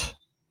hurt.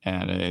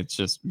 And it's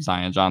just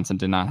Zion Johnson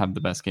did not have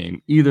the best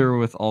game either,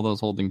 with all those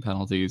holding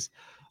penalties.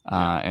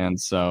 And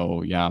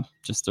so,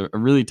 just a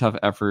really tough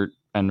effort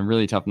and a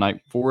really tough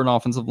night for an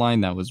offensive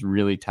line that was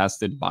really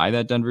tested by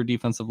that Denver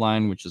defensive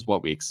line, which is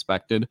what we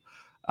expected.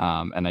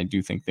 And I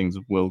do think things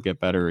will get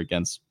better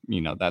against,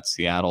 that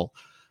Seattle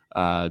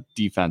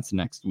defense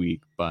next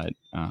week. But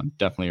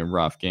definitely a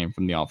rough game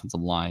from the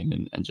offensive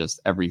line and just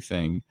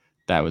everything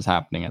that was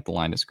happening at the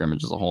line of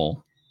scrimmage as a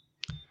whole.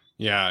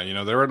 Yeah,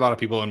 there were a lot of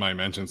people in my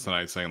mentions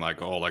tonight saying like,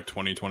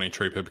 2020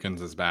 Trey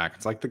Pipkins is back.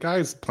 It's like the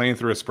guy's playing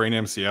through a sprained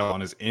MCL on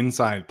his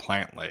inside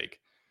plant leg.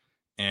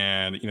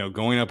 And,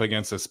 going up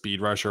against a speed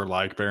rusher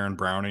like Baron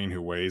Browning,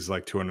 who weighs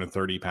like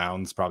 230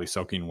 pounds, probably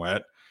soaking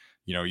wet,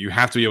 you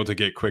have to be able to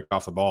get quick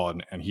off the ball.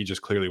 And he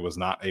just clearly was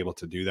not able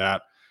to do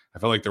that. I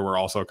felt like there were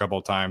also a couple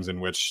of times in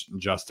which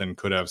Justin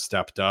could have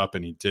stepped up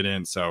and he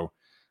didn't. So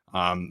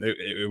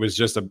it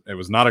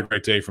was not a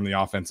great day from the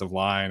offensive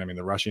line. I mean,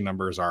 the rushing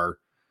numbers are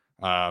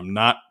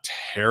not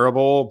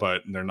terrible,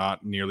 but they're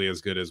not nearly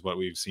as good as what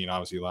we've seen,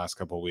 obviously, the last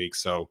couple of weeks.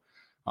 So,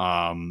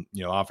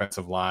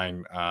 offensive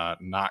line,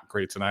 not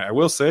great tonight. I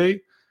will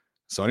say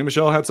Sony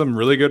Michel had some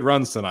really good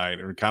runs tonight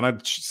and kind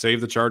of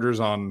saved the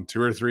Chargers on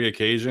 2 or 3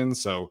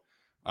 occasions. So,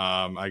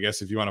 I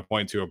guess if you want to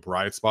point to a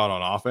bright spot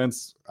on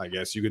offense, I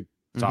guess you could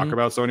talk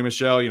about Sony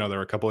Michel. There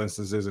were a couple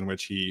instances in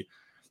which he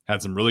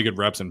had some really good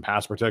reps in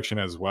pass protection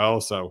as well.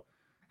 So,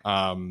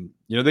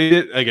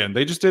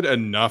 they just did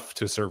enough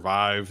to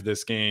survive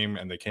this game,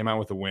 and they came out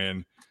with a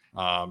win.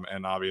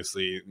 And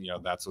obviously,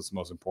 that's what's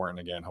most important.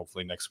 Again,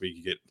 hopefully next week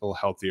you get a little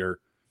healthier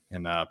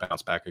and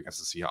bounce back against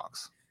the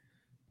Seahawks.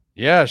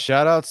 Yeah,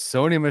 shout out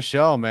Sony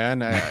Michel, man.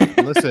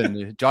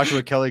 Listen,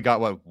 Joshua Kelly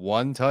got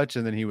 1 touch,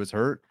 and then he was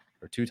hurt,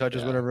 or 2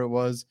 touches, whatever it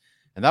was,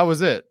 and that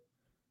was it.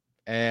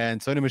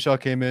 And Sony Michel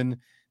came in.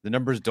 The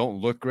numbers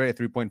don't look great at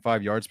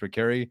 3.5 yards per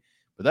carry,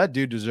 but that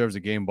dude deserves a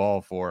game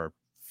ball for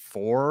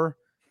 4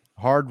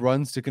 hard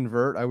runs to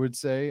convert, I would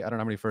say. I don't know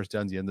how many first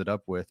downs he ended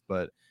up with,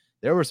 but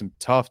there were some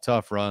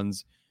tough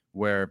runs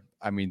where,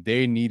 I mean,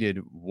 they needed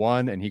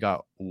 1 and he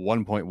got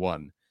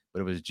 1.1, but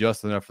it was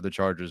just enough for the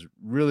Chargers.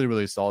 Really,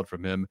 really solid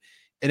from him.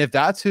 And if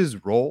that's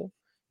his role,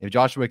 if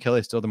Joshua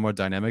Kelly is still the more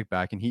dynamic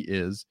back, and he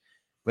is,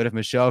 But if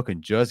Michel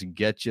can just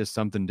get you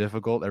something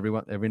difficult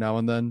every now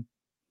and then,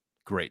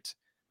 great.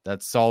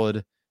 That's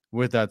solid.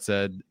 With that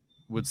said,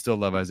 would still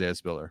love Isaiah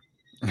Spiller.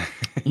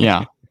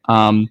 Yeah.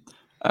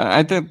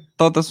 I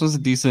thought this was a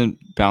decent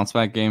bounce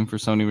back game for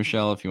Sony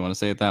Michel, if you want to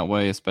say it that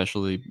way,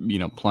 especially,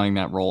 playing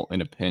that role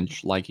in a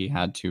pinch like he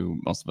had to.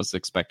 Most of us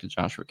expected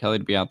Joshua Kelly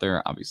to be out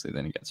there. Obviously,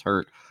 then he gets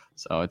hurt.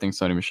 So I think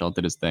Sony Michel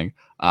did his thing.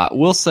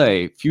 We'll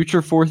say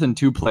future 4th and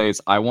 2 plays.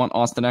 I want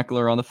Austin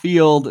Eckler on the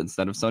field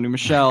instead of Sony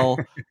Michel.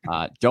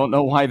 Don't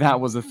know why that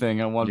was a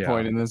thing at one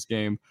point in this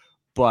game,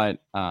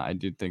 but I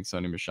did think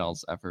Sony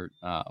Michel's effort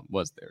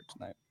was there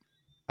tonight.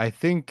 I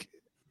think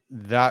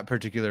that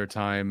particular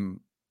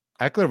time,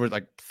 Eckler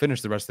would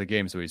finish the rest of the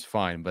game, so he's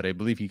fine. But I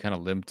believe he kind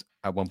of limped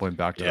at one point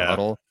back to the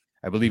huddle.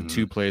 I believe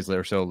 2 plays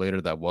or so later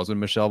that was when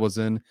Michel was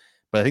in.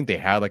 But I think they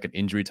had an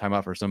injury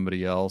timeout for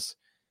somebody else.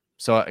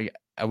 So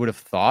I would have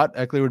thought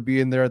Eckler would be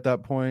in there at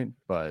that point,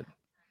 but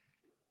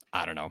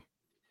I don't know.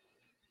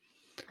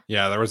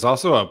 Yeah, there was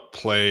also a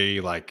play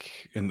I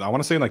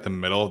want to say in the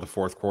middle of the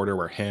 4th quarter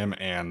where him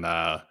and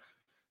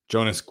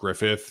Jonas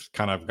Griffith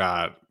kind of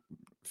got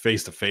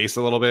face to face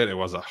a little bit. It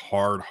was a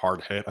hard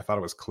hit. I thought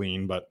it was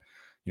clean, but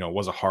it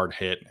was a hard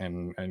hit,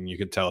 and you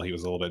could tell he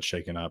was a little bit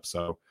shaken up.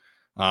 So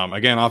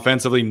again,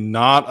 offensively,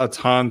 not a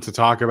ton to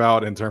talk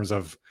about in terms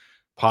of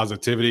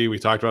positivity. We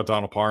talked about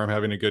Donald Parham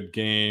having a good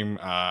game.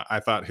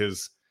 I thought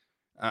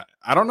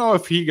I don't know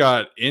if he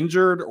got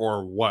injured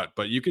or what,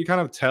 but you could kind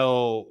of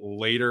tell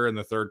later in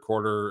the 3rd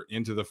quarter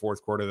into the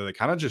 4th quarter that they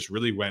kind of just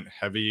really went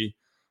heavy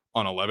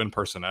on 11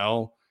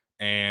 personnel.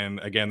 And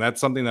again, that's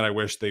something that I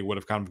wish they would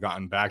have kind of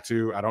gotten back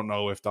to. I don't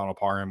know if Donald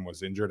Parham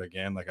was injured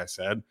again, like I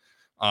said.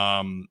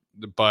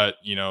 But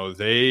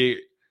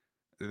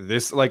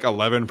this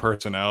 11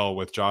 personnel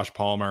with Josh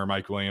Palmer,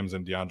 Mike Williams,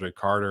 and DeAndre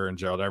Carter and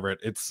Gerald Everett,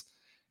 it's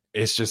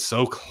just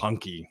so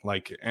clunky.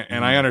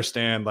 And I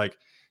understand,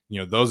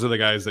 those are the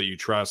guys that you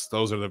trust.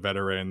 Those are the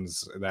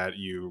veterans that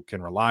you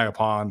can rely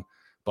upon.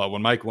 But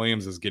when Mike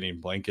Williams is getting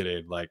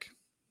blanketed,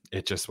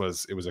 it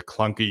was a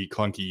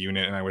clunky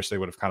unit. And I wish they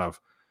would have kind of,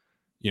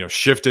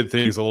 shifted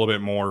things a little bit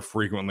more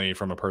frequently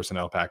from a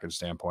personnel package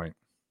standpoint.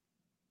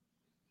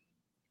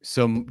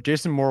 So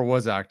Jason Moore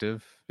was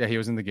active. Yeah, he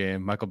was in the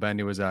game. Michael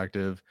Bandy was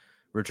active.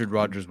 Richard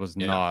Rodgers was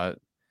not.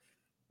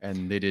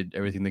 And they did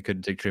everything they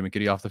could to take Trey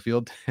McKitty off the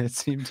field, it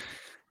seemed.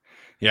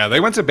 Yeah,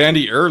 they went to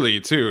Bandy early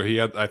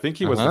too. I think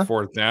he was the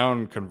 4th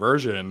down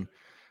conversion.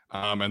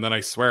 And then I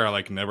swear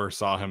I never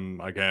saw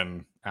him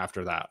again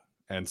after that.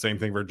 And same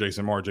thing for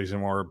Jason Moore. Jason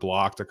Moore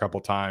blocked a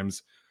couple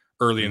times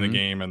early in the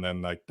game, and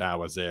then that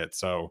was it.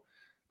 So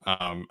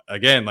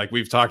again,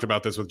 we've talked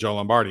about this with Joe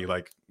Lombardi,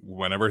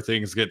 whenever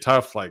things get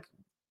tough,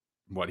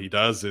 what he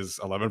does is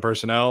 11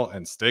 personnel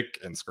and stick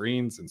and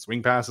screens and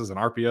swing passes and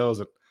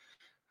RPOs.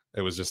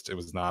 It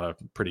was not a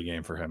pretty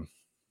game for him.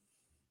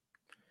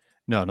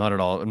 No, not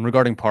at all. And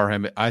regarding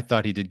Parham, I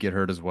thought he did get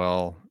hurt as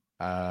well.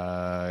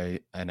 And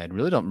I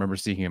really don't remember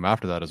seeing him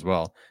after that as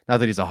well. Not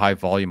that he's a high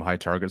volume, high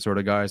target sort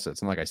of guy, so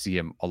it's not like I see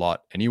him a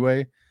lot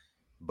anyway.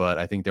 But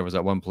I think there was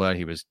that one play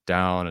he was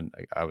down, and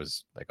I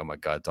was like, oh my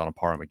God, Donald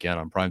Parham again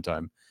on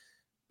primetime.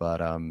 But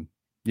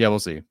yeah, we'll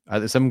see.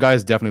 Some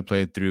guys definitely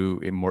played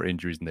through more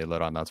injuries than they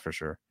let on, that's for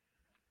sure.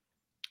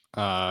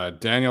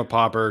 Daniel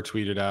Popper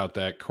tweeted out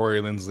that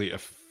Corey Linsley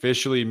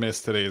officially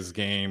missed today's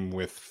game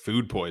with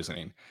food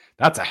poisoning.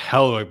 That's a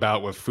hell of a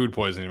bout with food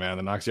poisoning, man.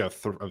 That knocks you out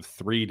of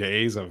 3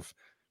 days of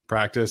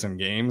practice and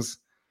games.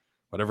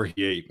 Whatever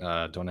he ate,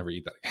 don't ever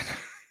eat that again.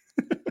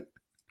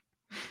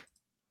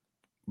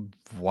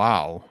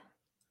 Wow.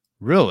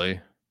 Really?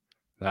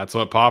 That's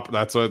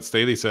what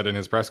Staley said in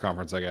his press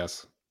conference, I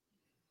guess.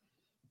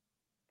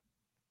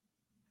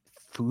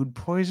 Food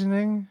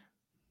poisoning?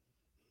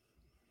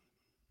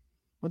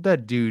 What'd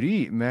that dude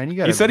eat, man?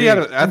 He said he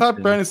had I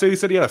thought Brandon Staley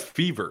said he had a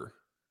fever.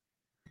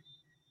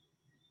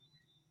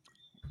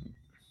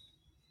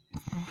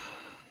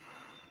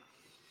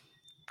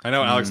 I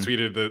know Alex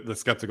tweeted the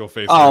skeptical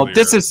face. Oh, earlier.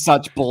 This is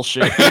such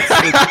bullshit. Dude,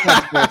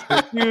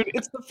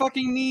 it's the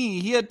fucking knee.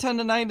 He had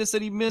tendonitis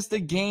and he missed a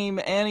game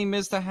and he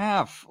missed a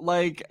half.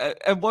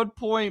 At what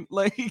point,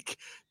 the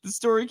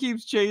story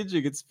keeps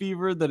changing. It's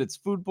fever, then it's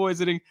food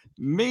poisoning.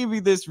 Maybe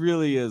this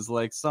really is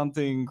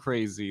something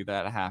crazy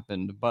that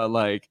happened, but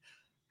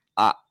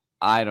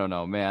I don't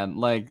know, man.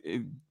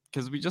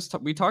 Because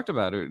we talked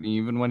about it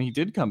even when he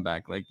did come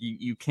back.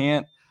 You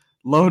can't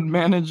load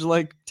manage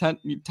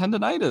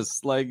tendonitis.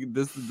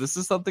 This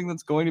is something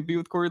that's going to be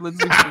with Corey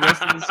Linsley for the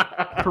rest of his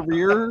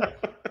career.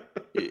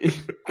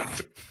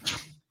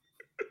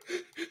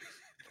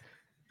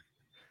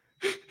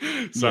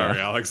 Sorry,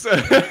 Alex.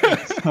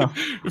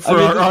 For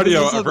our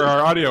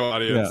audio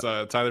audience,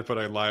 Tyler put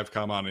a live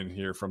comment in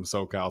here from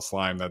SoCal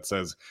Slime that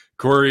says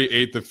Corey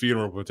ate the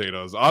funeral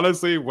potatoes.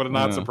 Honestly, would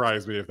not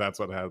surprise me if that's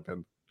what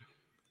happened.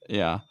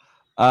 Yeah.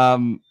 I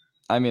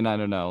mean, I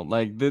don't know.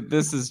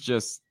 This is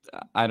just,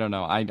 I don't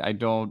know. I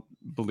don't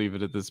believe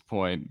it at this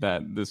point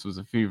that this was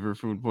a fever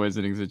food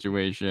poisoning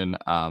situation.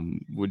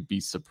 Would be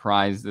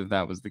surprised if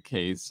that was the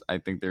case. I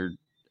think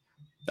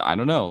I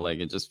don't know.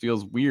 It just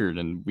feels weird.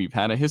 And we've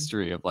had a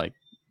history of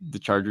the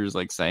Chargers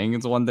like saying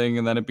it's one thing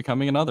and then it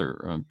becoming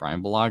another.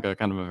 Brian Bulaga,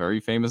 kind of a very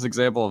famous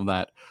example of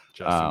that.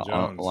 Justin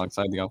Jones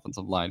alongside the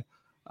offensive line,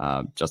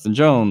 Justin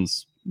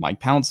Jones, Mike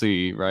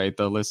Pouncey, right?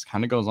 The list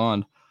kind of goes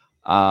on.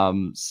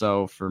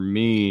 So for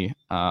me,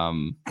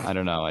 I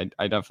don't know.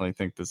 I definitely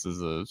think this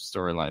is a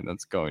storyline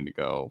that's going to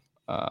go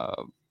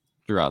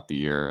throughout the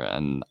year,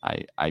 and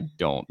I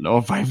don't know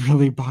if I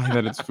really buy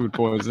that it's food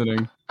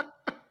poisoning.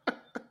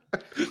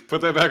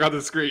 Put that back on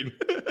the screen.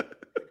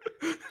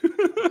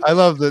 I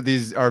love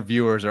that our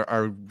viewers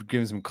are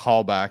giving some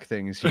callback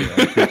things here.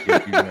 I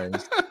appreciate you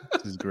guys.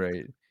 This is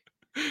great.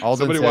 Alden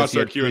Somebody says watched he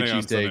our had Q&A free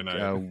on Sunday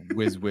cheesesteak,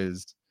 night.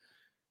 whiz.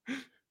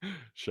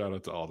 Shout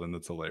out to Alden.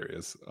 That's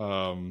hilarious.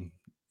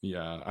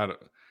 Yeah,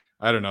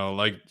 I don't know.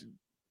 Like,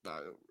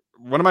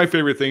 one of my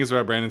favorite things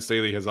about Brandon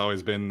Staley has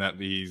always been that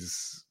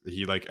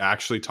he like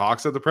actually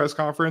talks at the press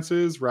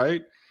conferences,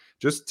 right?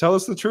 Just tell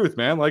us the truth,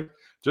 man. Like,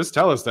 just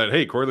tell us that,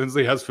 hey, Corey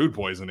Linsley has food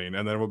poisoning,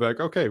 and then we'll be like,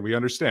 okay, we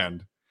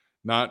understand.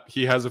 Not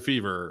he has a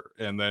fever,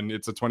 and then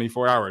it's a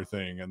 24-hour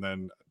thing, and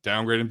then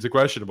downgrade him to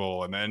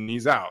questionable, and then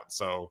he's out.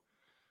 So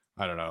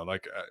I don't know.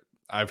 Like,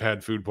 I've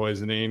had food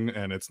poisoning,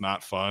 and it's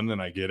not fun,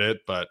 and I get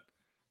it, but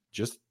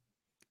just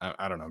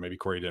I don't know. Maybe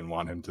Corey didn't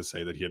want him to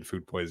say that he had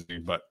food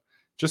poisoning, but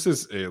just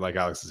as like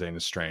Alex is saying,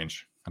 is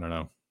strange. I don't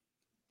know.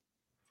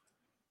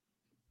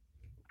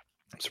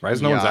 I'm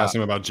surprised no one's asked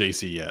him about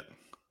JC yet.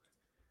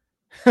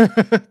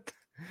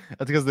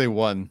 That's because they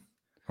won,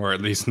 or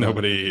at least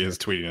nobody is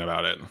tweeting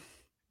about it.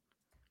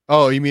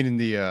 Oh, you mean in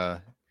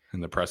the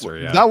presser?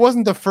 Yeah, that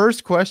wasn't the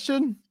first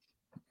question.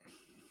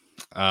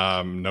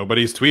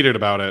 Nobody's tweeted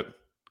about it.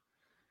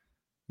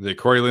 The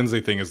Corey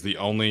Linsley thing is the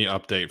only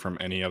update from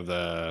any of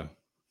the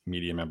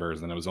media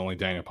members, and it was only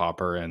Daniel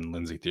Popper and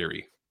Lindsey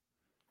Theory.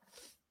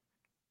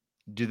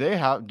 Do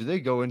they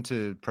go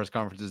into press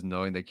conferences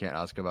knowing they can't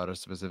ask about a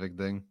specific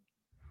thing?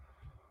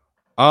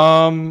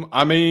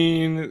 I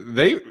mean,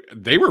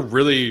 they were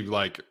really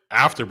like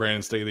after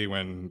Brandon Staley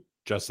when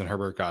Justin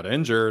Herbert got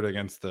injured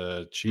against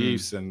the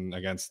Chiefs and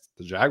against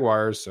the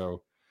Jaguars.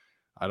 So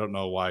I don't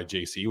know why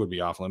JC would be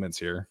off limits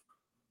here.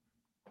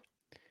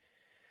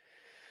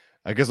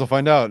 I guess we'll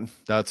find out.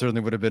 That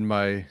certainly would have been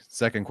my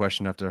second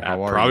question after that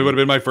how are probably you? Would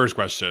have been my first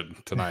question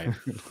tonight.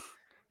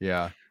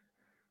 Yeah.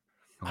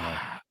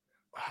 I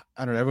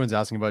don't know. Everyone's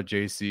asking about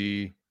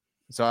JC.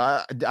 So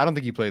I don't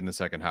think he played in the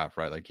second half,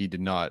 right? Like he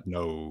did not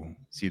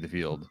see the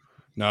field.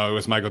 No, it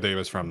was Michael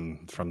Davis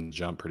from the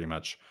jump pretty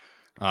much.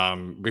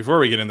 Before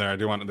we get in there, I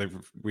do want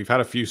we've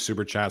had a few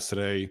super chats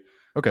today.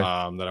 Okay.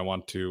 That I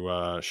want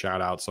to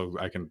shout out so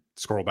I can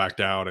scroll back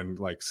down and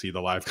like see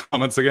the live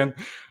comments again.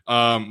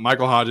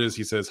 Michael Hodges,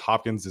 he says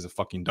Hopkins is a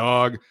fucking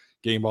dog.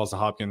 Game balls to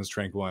Hopkins,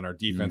 tranquil in our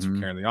defense for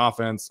carrying the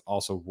offense.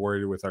 Also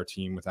worried with our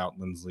team without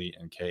Linsley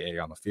and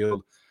KA on the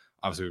field.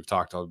 Obviously, we've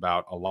talked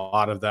about a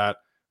lot of that.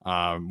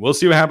 We'll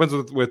see what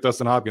happens with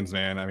Dustin Hopkins,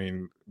 man. I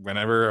mean,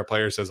 whenever a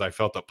player says I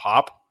felt a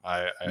pop,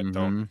 I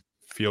don't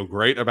feel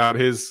great about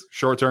his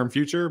short-term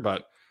future,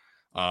 but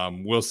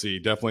we'll see.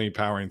 Definitely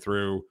powering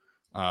through.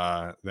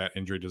 That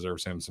injury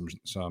deserves him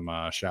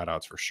some shout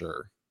outs for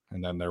sure.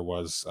 And then there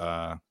was,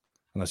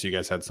 unless you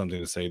guys had something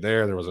to say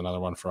there was another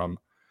one from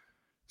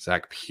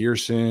Zach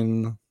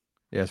Pearson.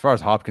 Yeah, as far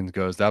as Hopkins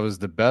goes, that was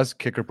the best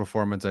kicker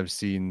performance I've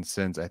seen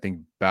since I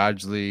think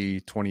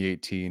Badgley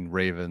 2018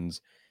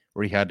 Ravens,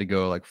 where he had to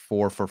go like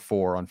 4 for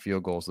 4 on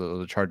field goals.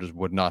 The Chargers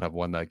would not have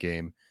won that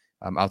game.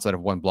 Outside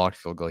of one blocked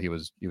field goal, he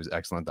was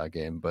excellent that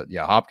game. But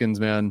yeah, Hopkins,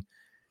 man,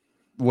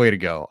 way to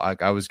go.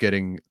 I was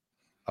getting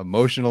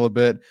emotional a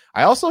bit.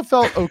 I also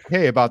felt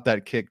okay about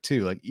that kick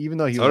too. Like even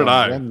though he was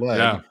on one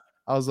leg,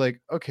 I was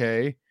like,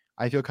 okay,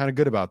 I feel kind of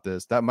good about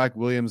this. That Mike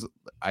Williams,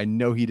 I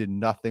know he did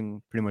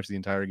nothing pretty much the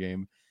entire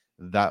game.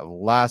 That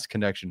last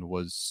connection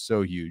was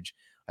so huge.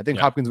 I think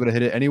Hopkins would have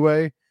hit it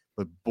anyway,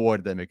 but boy,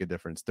 did that make a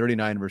difference.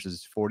 39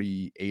 versus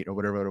 48 or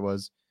whatever it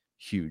was.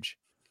 Huge.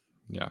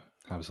 Yeah,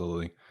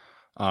 absolutely.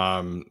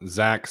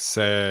 Zach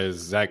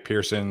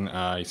Pearson,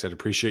 he said,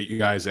 appreciate you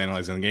guys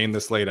analyzing the game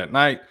this late at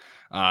night.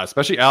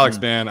 Especially Alex,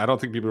 man. I don't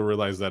think people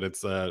realize that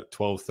it's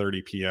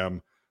 12:30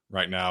 p.m.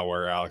 right now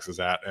where Alex is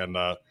at. And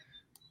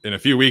in a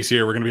few weeks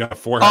here, we're going to be on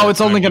 4 hours. Oh, it's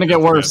only going to get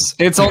worse.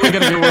 It's only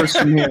going to get worse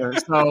from here.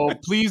 So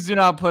please do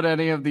not put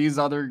any of these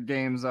other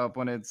games up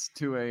when it's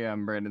 2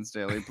 a.m., Brandon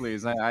Staley.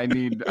 Please. I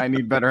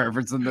need better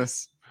efforts than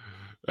this.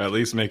 At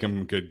least make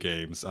them good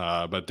games.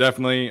 But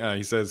definitely,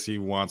 he says he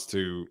wants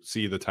to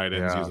see the tight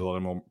ends use a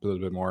little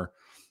bit more.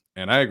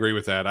 And I agree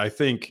with that. I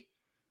think,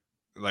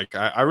 like,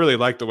 I really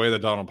like the way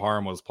that Donald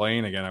Parham was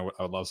playing. Again, I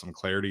would love some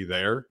clarity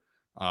there.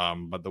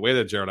 But the way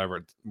that Gerald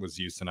Everett was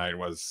used tonight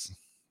was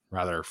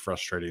rather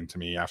frustrating to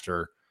me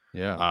after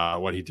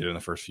what he did in the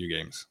first few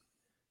games.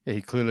 Yeah,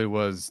 he clearly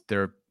was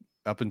their,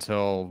 up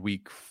until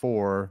week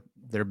 4,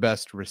 their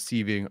best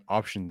receiving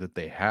option that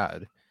they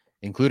had,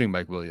 including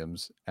Mike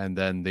Williams. And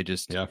then they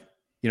just,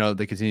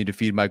 they continue to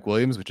feed Mike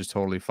Williams, which is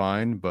totally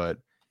fine. But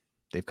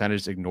they've kind of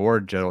just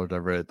ignored Gerald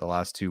Everett the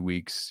last 2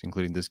 weeks,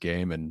 including this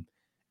game. And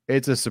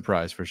it's a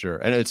surprise for sure.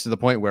 And it's to the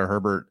point where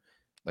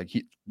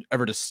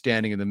Everett is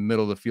standing in the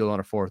middle of the field on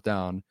a 4th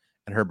down,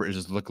 and Herbert is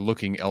just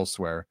looking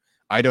elsewhere.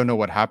 I don't know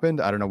what happened.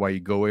 I don't know why you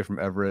go away from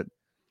Everett,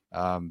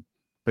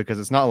 because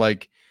it's not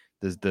like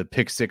the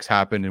pick 6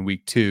 happened in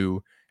week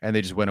 2 and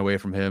they just went away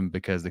from him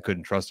because they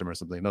couldn't trust him or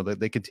something. No,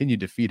 they continued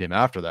to feed him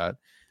after that.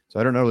 So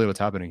I don't know really what's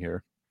happening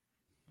here.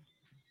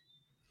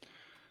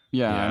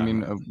 Yeah, I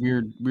mean, a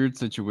weird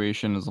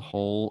situation as a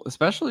whole,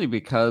 especially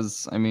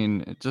because, I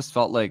mean, it just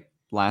felt like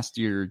last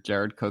year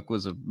Jared Cook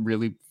was a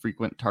really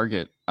frequent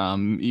target,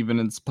 even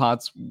in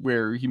spots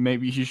where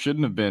he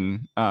shouldn't have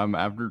been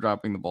after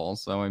dropping the ball.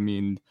 So, I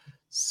mean,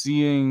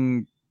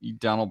 seeing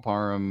Donald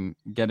Parham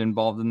get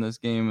involved in this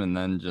game and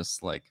then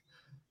just like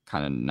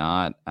kind of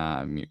not,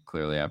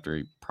 clearly after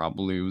he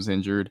probably was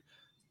injured.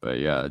 But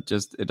yeah,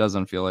 just it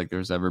doesn't feel like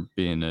there's ever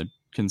been a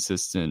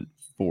consistent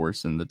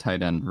force in the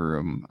tight end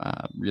room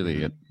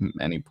really at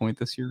any point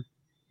this year.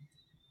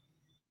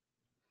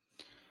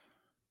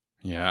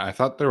 Yeah, I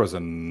thought there was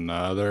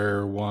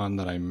another one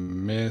that I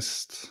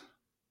missed.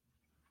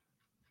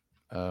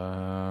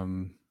 I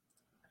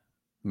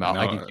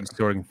can keep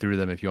sorting through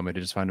them if you want me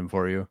to just find them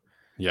for you.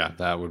 Yeah,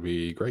 that would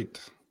be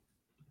great.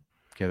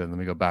 Okay, then let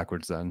me go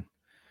backwards then.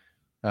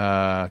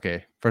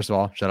 Okay, first of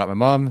all, shout out my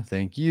mom.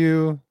 Thank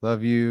you.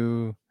 Love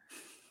you.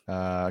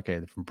 Okay,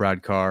 from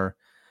Brad Carr.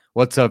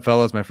 What's up,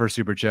 fellas? My first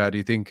super chat. Do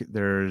you think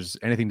there's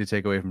anything to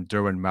take away from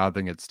Derwin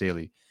mouthing at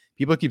Staley?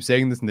 People keep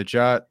saying this in the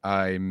chat.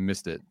 I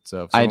missed it.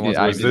 So I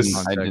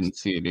didn't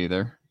see it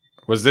either.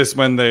 Was this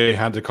when they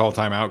had to call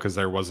timeout because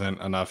there wasn't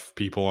enough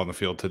people on the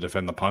field to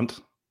defend the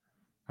punt?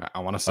 I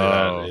want to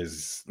say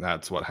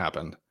that's what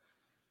happened.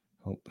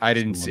 I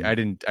didn't see. I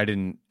didn't.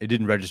 It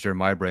didn't register in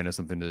my brain as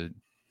something to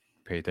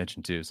pay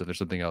attention to. So if there's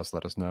something else,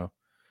 let us know.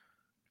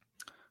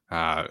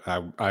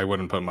 I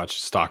wouldn't put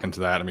much stock into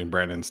that. I mean,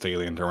 Brandon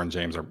Staley and Derwin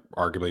James are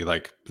arguably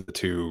like the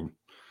two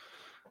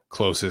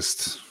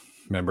closest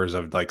members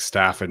of like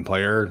staff and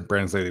player.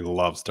 Brandon Staley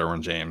loves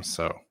Derwin James,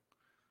 so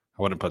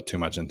I wouldn't put too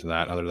much into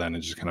that other than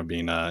it just kind of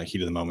being a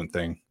heat of the moment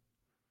thing.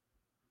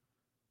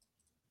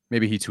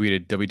 Maybe he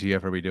tweeted,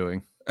 "WTF are we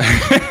doing?"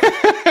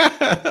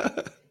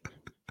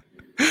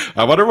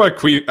 I wonder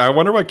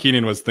what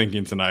Keenan was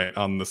thinking tonight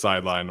on the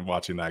sideline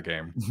watching that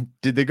game.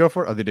 Did they go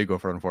for it? Oh, they did go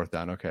for it on 4th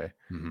down. Okay.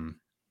 Mm-hmm.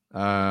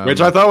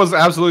 Which I thought was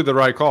absolutely the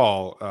right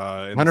call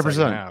in 100%. The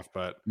second half,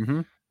 but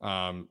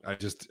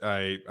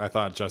I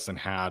thought Justin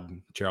had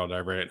Gerald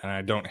Everett, and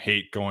I don't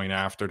hate going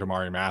after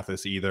Damari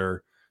Mathis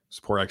either.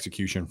 It's poor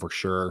execution for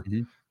sure.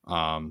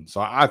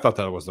 So I thought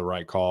that was the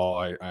right call.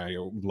 I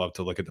would love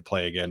to look at the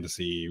play again to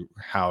see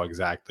how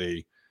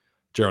exactly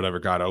Gerald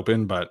Everett got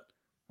open, but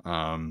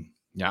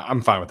yeah,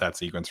 I'm fine with that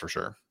sequence for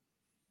sure.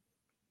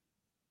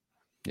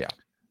 Yeah.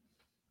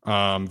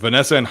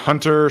 Vanessa and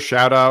Hunter,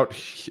 shout out.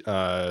 He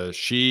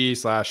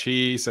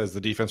says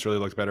the defense really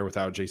looked better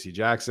without JC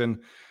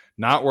Jackson.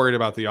 Not worried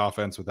about the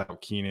offense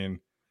without Keenan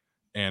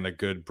and a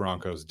good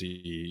Broncos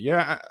D.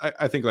 Yeah,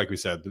 I think like we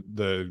said,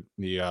 the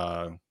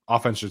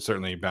offense should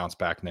certainly bounce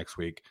back next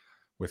week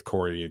with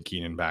Corey and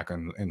Keenan back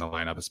in the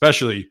lineup,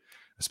 especially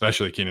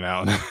Keenan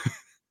Allen.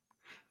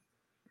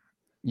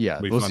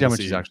 Yeah, we'll see how much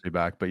he's actually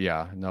back. But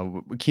yeah,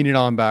 no, Keenan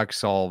Allen back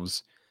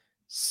solves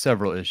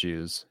several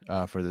issues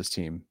for this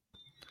team.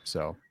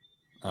 So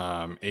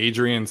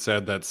Adrian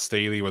said that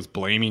Staley was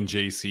blaming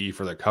JC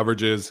for the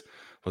coverages,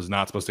 was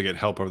not supposed to get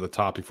help over the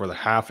top before the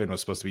half, and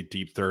was supposed to be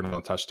deep third on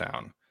a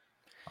touchdown.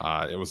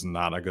 It was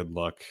not a good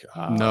look.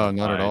 No,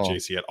 not at all.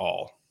 JC at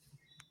all.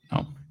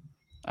 No.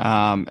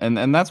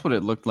 And that's what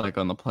it looked like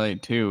on the play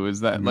too, is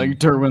that like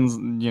Derwin's,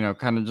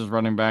 kind of just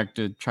running back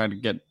to try to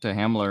get to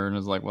Hamler and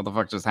is like, what the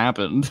fuck just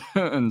happened?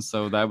 And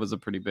so that was a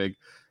pretty big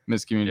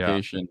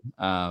miscommunication.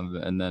 Yeah.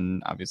 And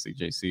then obviously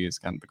JC is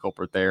kind of the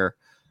culprit there.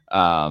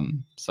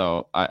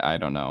 So I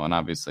don't know. And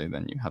obviously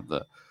then you have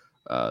the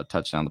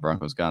touchdown the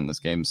Broncos got in this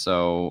game.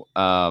 So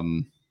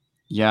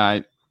yeah,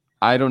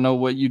 I don't know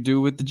what you do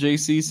with the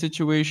JC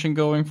situation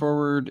going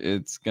forward.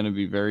 It's going to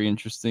be very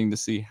interesting to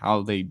see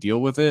how they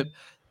deal with it,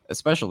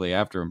 especially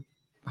after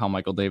how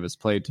Michael Davis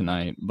played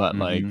tonight. But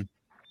like,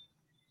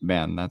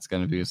 man, that's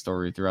going to be a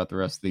story throughout the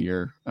rest of the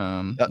year.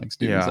 Like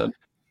Steven said.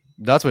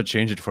 That's what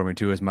changed it for me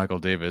too, is Michael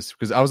Davis,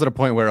 because I was at a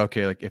point where,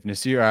 okay, like if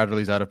Nasir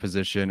Adderley's out of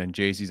position and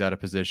JC's out of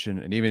position,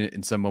 and even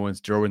in some moments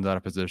Derwin's out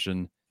of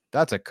position,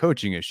 that's a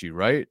coaching issue,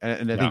 right?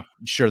 And I think,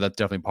 sure, that's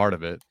definitely part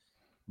of it.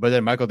 But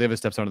then Michael Davis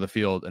steps onto the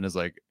field and is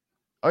like,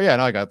 oh yeah,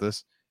 no, I got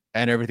this.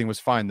 And everything was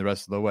fine the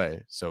rest of the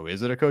way. So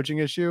is it a coaching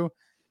issue?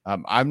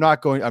 I'm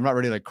not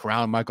ready to like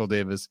crown Michael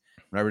Davis.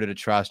 I'm not ready to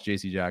trash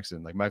JC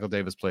Jackson. Like Michael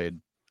Davis played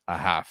a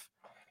half,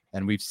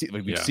 and we've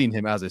seen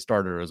him as a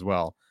starter as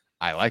well.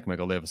 I like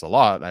Michael Davis a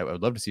lot. I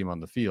would love to see him on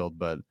the field,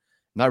 but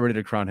not ready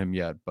to crown him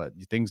yet. But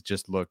things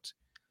just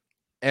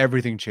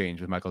everything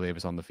changed with Michael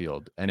Davis on the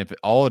field. And if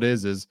all it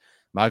is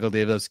Michael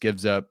Davis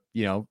gives up,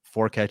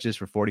 4 catches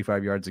for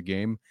 45 yards a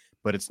game,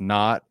 but it's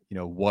not,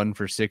 1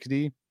 for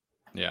 60.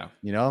 Yeah.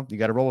 You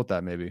got to roll with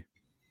that maybe.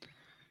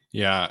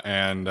 Yeah.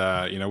 And,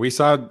 we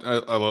saw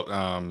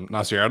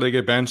Nasir Adderley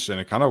get benched, and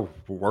it kind of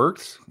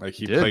worked. Like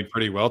he played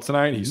pretty well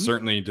tonight. He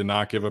certainly did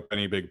not give up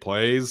any big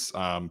plays.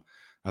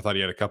 I thought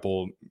he had a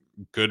couple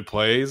good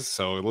plays.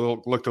 So it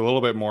looked a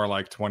little bit more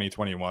like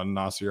 2021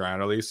 Nasir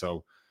Adderley.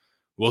 So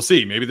we'll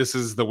see. Maybe this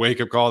is the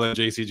wake-up call that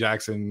JC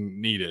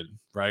Jackson needed,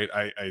 right?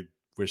 I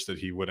wish that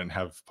he wouldn't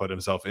have put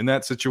himself in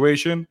that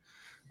situation.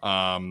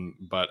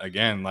 But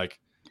again, like,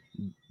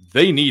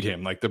 they need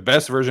him. Like, the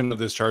best version of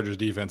this Chargers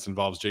defense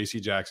involves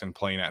JC Jackson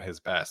playing at his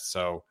best.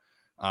 So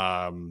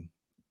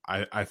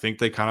I think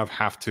they kind of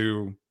have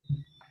to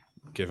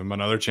give him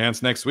another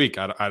chance next week.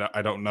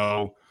 I don't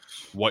know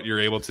what you're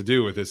able to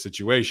do with this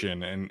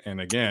situation.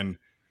 And again,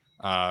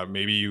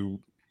 maybe you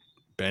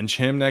bench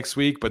him next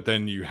week, but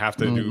then you have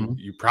to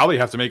you probably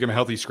have to make him a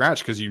healthy scratch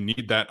because you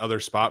need that other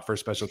spot for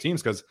special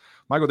teams, because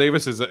Michael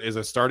Davis is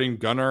a starting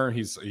gunner.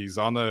 He's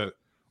on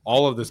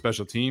all of the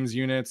special teams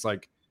units.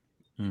 Like,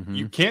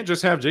 you can't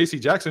just have JC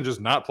Jackson just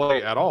not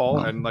play at all.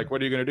 And like,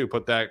 what are you going to do?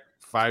 Put that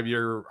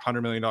 5-year,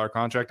 $100 million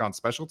contract on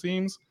special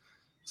teams?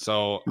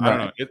 So I don't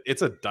know.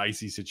 It's a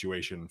dicey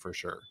situation for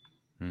sure.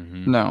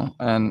 No,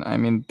 and I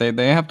mean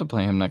they have to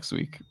play him next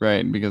week,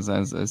 right? Because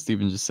as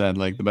Steven just said,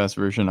 like, the best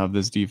version of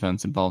this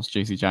defense involves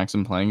JC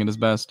Jackson playing at his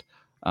best.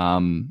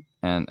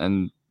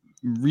 And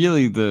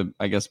really the,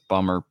 I guess,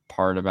 bummer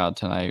part about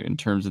tonight in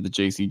terms of the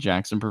JC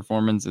Jackson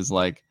performance is,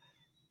 like,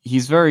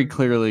 he's very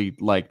clearly,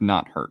 like,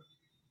 not hurt.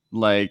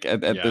 Like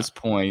at this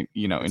point,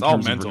 you know, in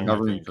terms of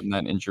recovering from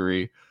that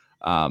injury,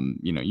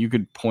 you know, you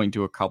could point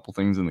to a couple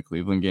things in the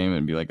Cleveland game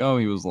and be like, oh,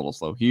 he was a little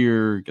slow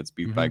here, gets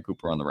beat by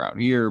Cooper on the route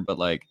here, but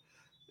like,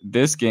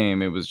 this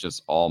game, it was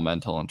just all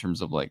mental in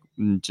terms of, like,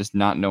 just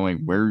not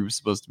knowing where he was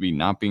supposed to be,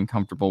 not being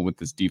comfortable with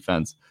this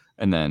defense,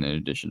 and then in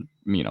addition,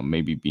 you know,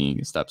 maybe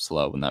being a step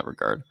slow in that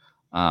regard.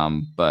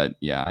 But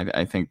yeah,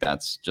 I think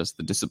that's just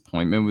the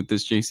disappointment with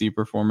this JC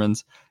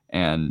performance,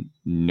 and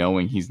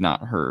knowing he's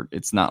not hurt.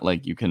 It's not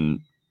like you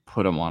can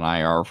put him on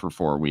IR for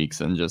 4 weeks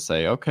and just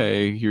say,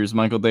 okay, here's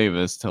Michael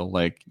Davis till,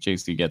 like,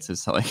 JC gets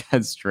his, like,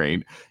 head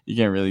straight. You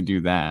can't really do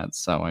that.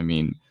 So, I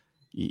mean,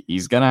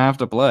 he's going to have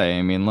to play.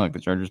 I mean, look, the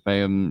Chargers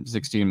pay him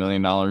 $16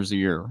 million a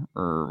year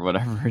or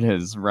whatever it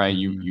is, right?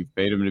 You've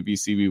paid him to be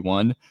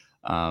CB1,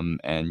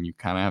 and you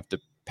kind of have to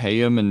pay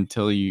him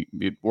until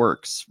it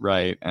works,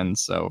 right? And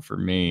so for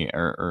me,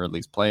 or at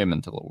least play him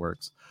until it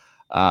works.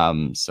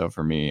 So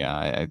for me,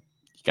 you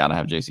got to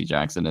have JC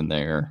Jackson in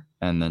there.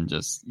 And then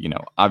just, you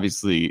know,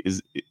 obviously,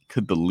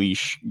 could the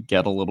leash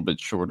get a little bit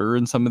shorter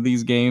in some of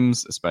these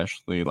games,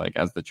 especially like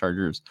as the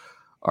Chargers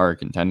are a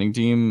contending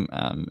team,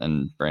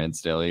 and Brandon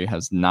Staley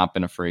has not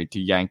been afraid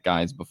to yank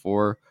guys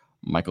before.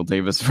 Michael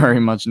Davis very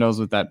much knows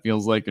what that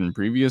feels like in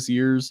previous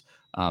years,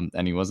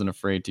 and he wasn't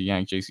afraid to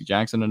yank JC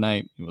Jackson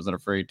tonight. He wasn't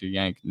afraid to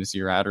yank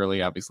Nasir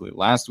Adderley, obviously,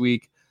 last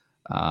week.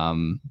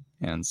 And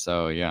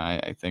so, yeah,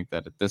 I think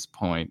that at this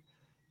point,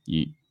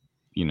 you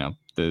know,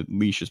 the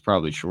leash is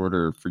probably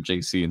shorter for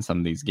JC in some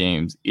of these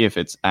games if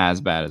it's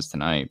as bad as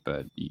tonight,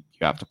 but you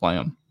have to play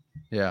him.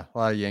 Yeah, a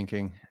lot of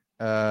yanking.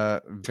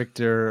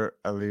 Victor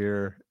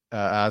Alir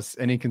asks,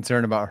 any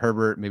concern about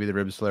Herbert? Maybe the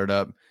ribs flared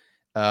up.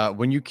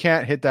 When you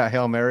can't hit that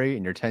Hail Mary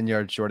and you're 10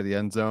 yards short of the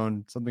end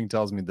zone, something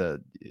tells me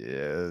that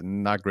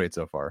not great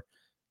so far.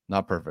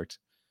 Not perfect.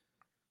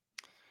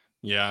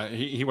 Yeah,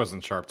 he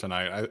wasn't sharp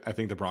tonight. I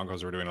think the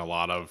Broncos were doing a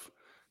lot of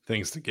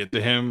things to get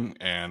to him.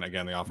 And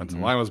again, the offensive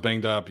line was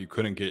banged up. You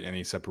couldn't get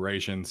any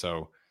separation.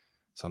 So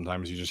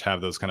sometimes you just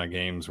have those kind of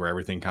games where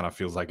everything kind of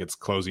feels like it's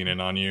closing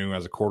in on you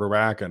as a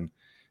quarterback. And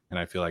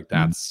I feel like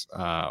that's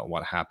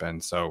what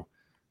happened. So,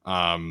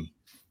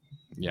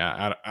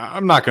 yeah,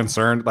 I'm not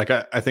concerned. Like,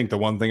 I think the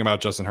one thing about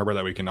Justin Herbert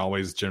that we can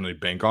always generally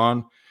bank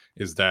on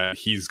is that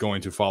he's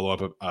going to follow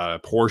up a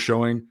poor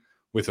showing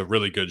with a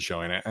really good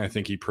showing. And I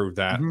think he proved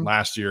that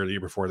last year, the year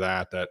before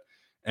that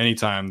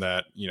anytime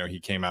that, you know, he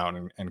came out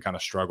and kind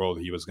of struggled,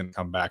 he was going to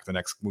come back the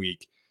next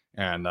week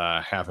and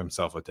have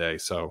himself a day.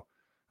 So,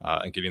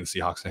 and getting the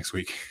Seahawks next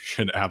week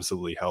should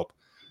absolutely help.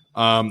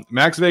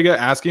 Max Vega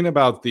asking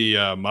about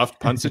the muffed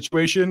punt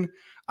situation.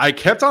 I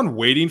kept on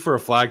waiting for a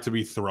flag to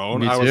be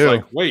thrown. I was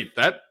like, wait,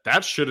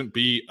 that shouldn't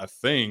be a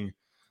thing.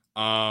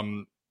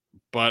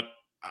 But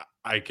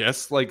I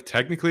guess, like,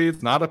 technically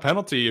it's not a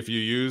penalty if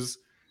you use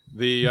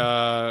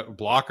the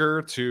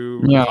blocker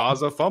to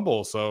cause a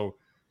fumble. So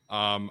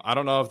I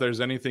don't know if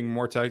there's anything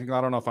more technical.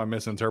 I don't know if I'm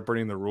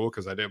misinterpreting the rule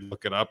because I did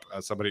look it up.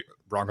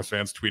 Broncos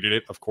fans tweeted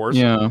it, of course.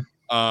 Yeah.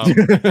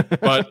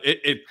 But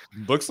it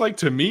looks like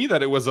to me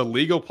that it was a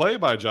legal play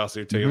by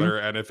Ja'Sir Taylor.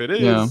 And if it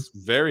is,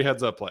 very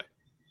heads up play.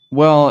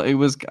 Well,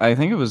 I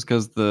think it was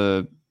because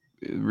the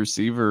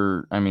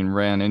receiver,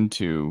 ran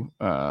into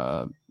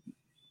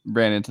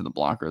the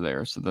blocker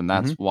there. So then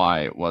that's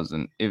why it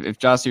wasn't. If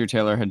Ja'Sir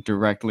Taylor had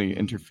directly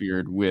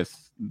interfered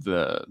with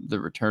the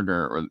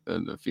returner or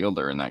the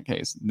fielder in that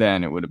case,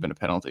 then it would have been a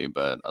penalty.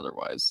 But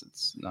otherwise,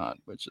 it's not,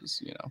 which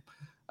is,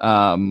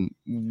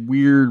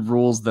 weird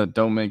rules that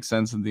don't make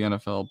sense in the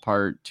NFL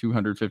part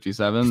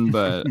 257.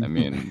 But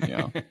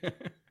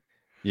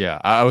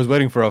Yeah, I was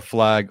waiting for a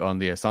flag on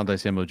the Asante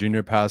Samuel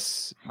Jr.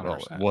 pass. Well,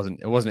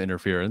 it wasn't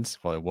interference.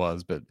 Well, it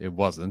was, but it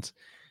wasn't.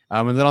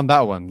 And then on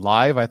that one,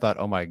 live, I thought,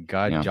 oh my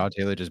God, John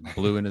Taylor just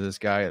blew into this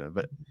guy.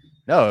 But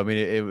no,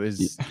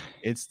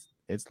 it's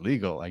it's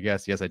legal, I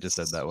guess. Yes, I just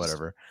said that.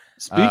 Whatever.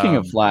 Speaking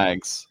of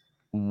flags,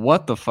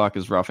 what the fuck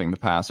is roughing the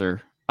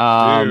passer?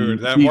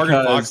 Dude, that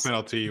Morgan Fox Because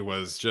penalty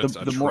was just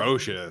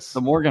atrocious. the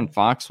Morgan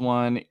Fox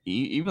one,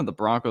 even the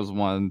Broncos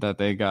one that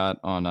they got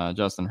on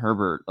Justin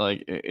Herbert,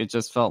 like it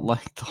just felt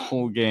like the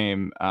whole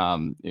game.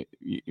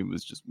 It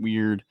was just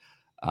weird.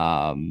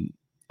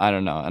 I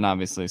don't know, and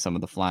obviously some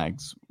of the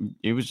flags,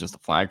 it was just a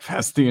flag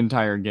fest the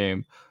entire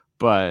game.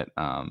 But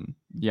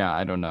yeah,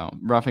 I don't know.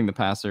 Roughing the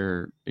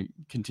passer, it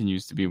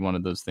continues to be one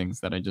of those things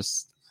that I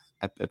just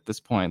at this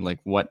point, like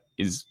what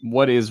is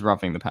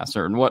roughing the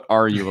passer and what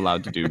are you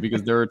allowed to do?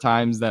 Because there are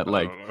times that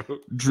like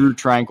Drew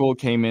Tranquil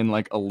came in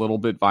like a little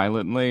bit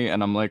violently,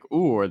 and I'm like,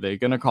 ooh, are they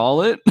gonna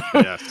call it?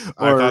 Yes,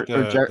 I thought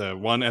the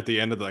one at the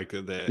end of the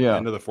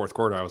end of the fourth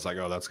quarter, I was like,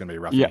 oh, that's gonna be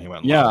roughing. Yeah, he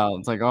went low.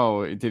 It's like,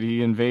 oh, did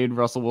he invade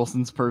Russell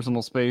Wilson's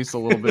personal space a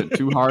little bit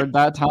too hard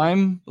that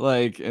time?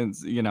 Like,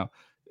 it's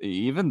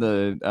even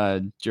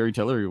the Jerry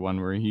Tillery one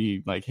where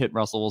he like hit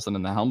Russell Wilson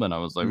in the helmet. I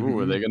was like, ooh,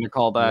 are they going to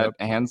call that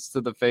hands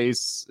to the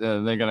face?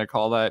 They're going to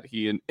call that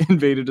he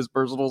invaded his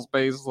personal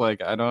space.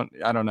 Like, I don't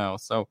know.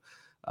 So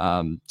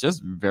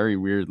just very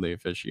weirdly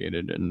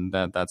officiated. And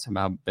that's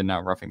how been now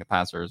roughing the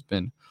passer has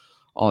been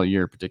all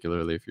year,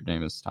 particularly if your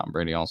name is Tom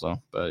Brady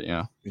also. But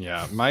yeah.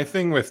 Yeah. My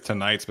thing with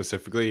tonight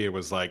specifically, it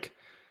was like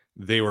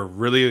they were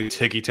really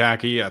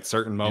ticky-tacky at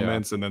certain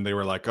moments. And then they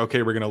were like,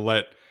 okay, we're going to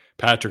let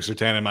Patrick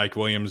Surtain and Mike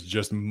Williams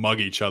just mug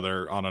each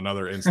other on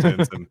another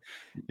instance, and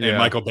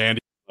Michael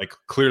Bandy like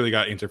clearly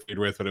got interfered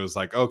with, but it was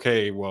like,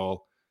 okay,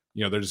 well,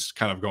 they're just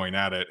kind of going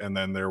at it. And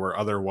then there were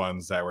other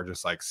ones that were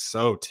just like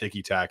so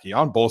ticky tacky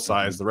on both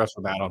sides. The refs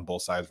were bad on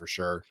both sides for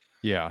sure.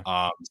 Yeah.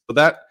 So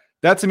that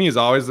to me is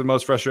always the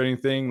most frustrating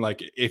thing.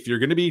 Like if you're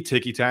going to be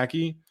ticky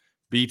tacky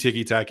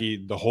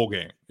the whole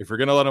game. If you're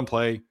going to let them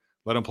play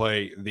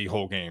the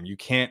whole game. You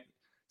can't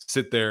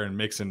sit there and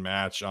mix and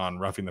match on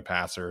roughing the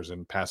passers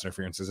and pass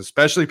interferences,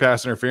 especially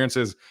pass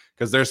interferences,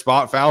 because there's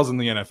spot fouls in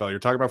the NFL. You're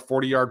talking about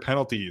 40-yard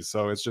penalties.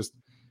 So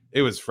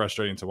it was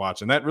frustrating to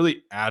watch. And that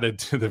really added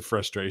to the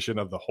frustration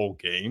of the whole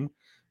game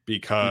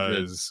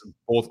because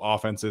both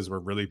offenses were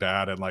really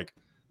bad. And like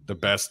the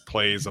best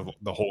plays of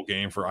the whole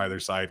game for either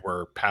side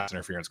were pass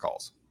interference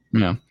calls.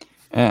 Yeah.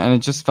 And it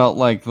just felt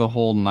like the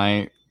whole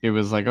night, it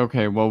was like,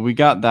 okay, well, we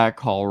got that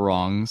call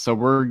wrong, so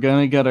we're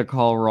going to get a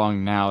call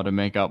wrong now to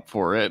make up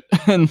for it.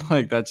 And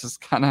like that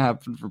just kind of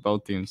happened for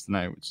both teams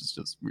tonight, which is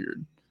just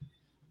weird.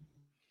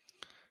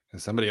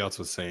 And somebody else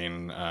was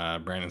saying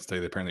Brandon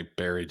Staley apparently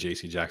buried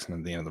JC Jackson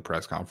at the end of the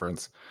press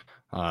conference.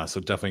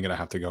 So definitely going to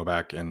have to go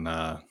back and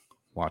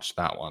watch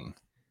that one.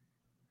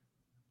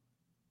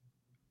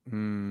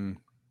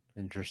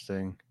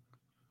 Interesting.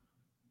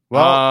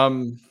 Well,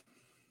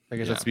 I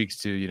guess yeah. that speaks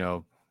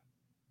to,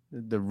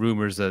 the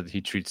rumors that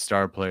he treats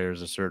star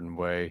players a certain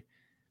way.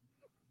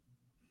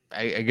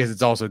 I guess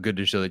it's also good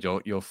to show that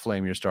you'll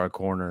flame your star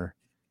corner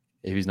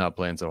if he's not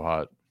playing so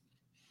hot.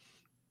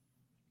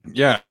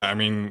 Yeah, I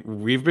mean,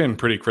 we've been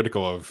pretty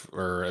critical of,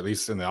 or at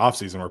least in the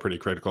offseason, we're pretty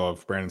critical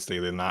of Brandon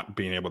Staley not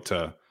being able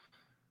to,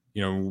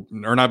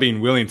 or not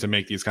being willing to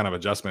make these kind of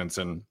adjustments.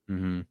 And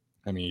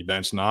I mean, he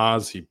benched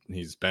Nas,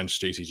 he's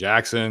benched JC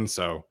Jackson.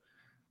 So,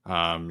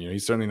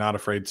 he's certainly not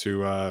afraid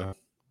to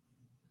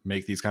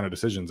make these kind of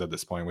decisions at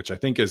this point, which I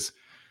think is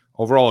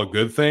overall a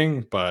good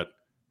thing. But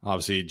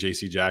obviously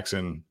JC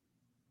Jackson,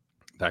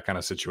 that kind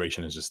of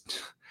situation is just,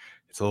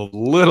 it's a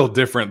little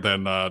different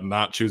than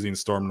not choosing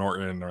Storm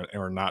Norton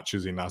or not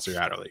choosing Nasir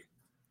Adderley.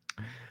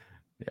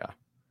 Yeah.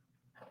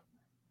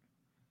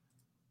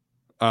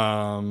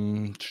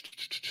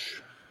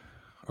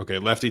 Okay.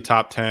 Lefty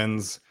top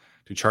tens.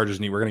 Do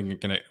Chargers need, we're going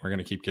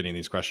to keep getting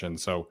these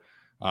questions. So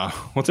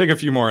we'll take a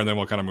few more and then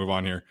we'll kind of move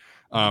on here.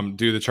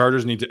 Do the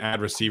Chargers need to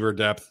add receiver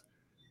depth?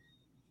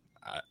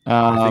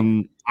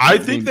 I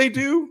think they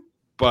do,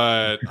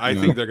 but I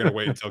think they're going to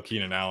wait until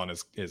Keenan Allen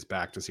is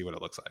back to see what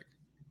it looks like.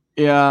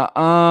 Yeah.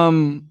 I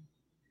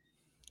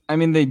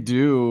mean, they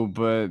do,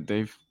 but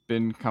they've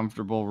been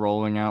comfortable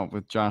rolling out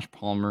with Josh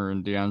Palmer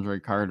and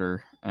DeAndre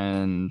Carter.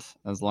 And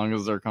as long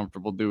as they're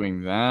comfortable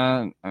doing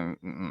that,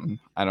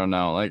 I don't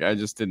know. Like, I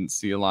just didn't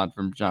see a lot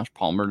from Josh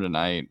Palmer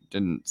tonight.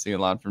 Didn't see a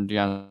lot from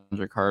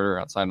DeAndre Carter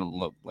outside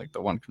of like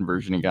the one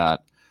conversion he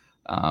got.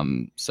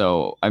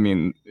 So, I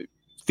mean,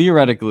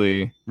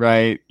 theoretically,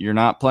 right, you're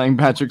not playing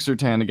Patrick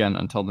Surtain again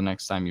until the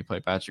next time you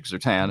play Patrick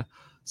Surtain.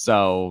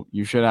 So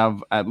you should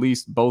have at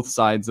least both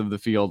sides of the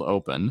field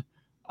open.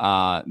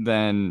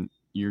 Then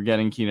you're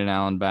getting Keenan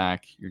Allen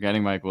back. You're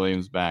getting Mike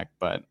Williams back.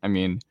 But, I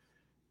mean,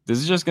 this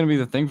is just going to be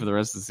the thing for the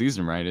rest of the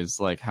season, right? Is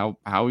like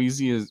how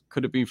easy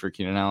could it be for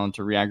Keenan Allen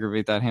to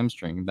re-aggravate that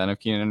hamstring? Then if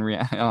Keenan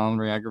Allen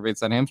re-aggravates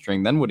that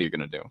hamstring, then what are you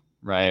going to do,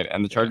 right?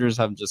 And the Chargers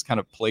have just kind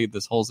of played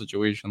this whole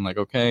situation like,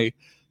 okay,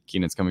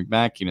 Keenan's coming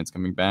back,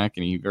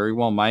 and he very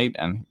well might,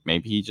 and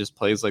maybe he just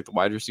plays like the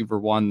wide receiver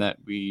one that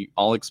we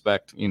all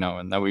expect,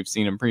 and that we've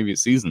seen in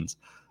previous seasons.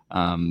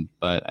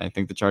 But I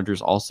think the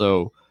Chargers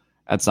also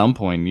at some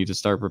point need to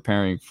start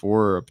preparing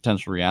for a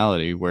potential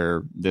reality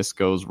where this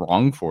goes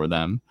wrong for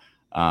them.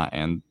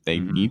 And they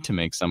need to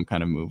make some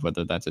kind of move,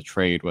 whether that's a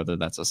trade, whether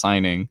that's a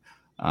signing.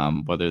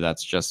 whether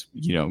that's just,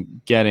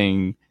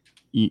 getting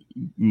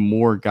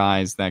more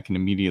guys that can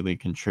immediately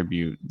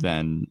contribute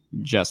than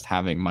just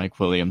having Mike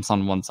Williams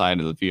on one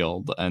side of the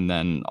field, and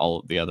then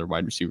all of the other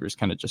wide receivers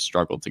kind of just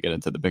struggle to get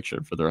into the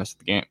picture for the rest of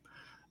the game.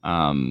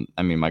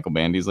 I mean, Michael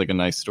Bandy's like a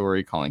nice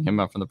story, calling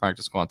him up from the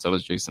practice squad. So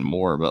was Jason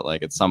Moore. But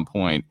like at some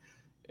point,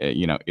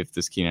 if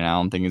this Keenan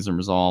Allen thing isn't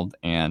resolved,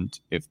 and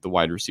if the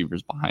wide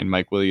receivers behind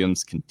Mike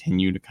Williams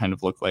continue to kind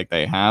of look like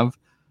they have,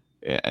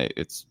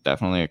 it's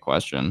definitely a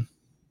question.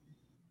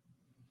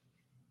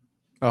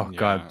 Oh, yeah.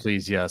 God,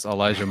 please, yes.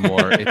 Elijah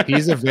Moore. If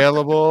he's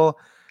available,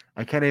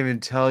 I can't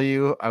even tell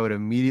you. I would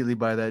immediately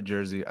buy that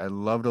jersey. I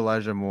loved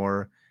Elijah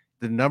Moore.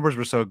 The numbers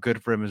were so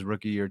good for him his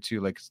rookie year,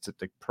 too, like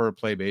per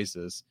play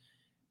basis.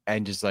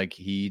 And just like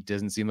he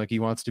doesn't seem like he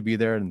wants to be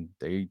there and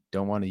they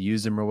don't want to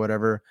use him or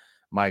whatever.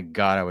 My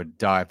God, I would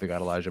die if they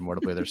got Elijah Moore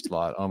to play their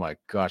slot. Oh, my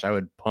gosh. I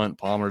would punt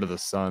Palmer to the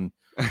sun.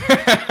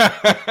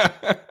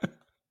 That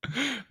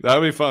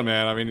would be fun,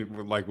 man. I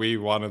mean, like we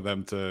wanted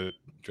them to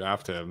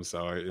draft him.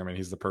 So, I mean,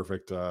 he's the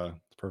perfect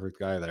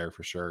guy there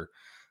for sure.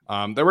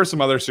 There were some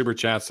other super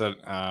chats that,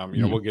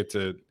 we'll get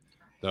to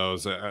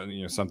those,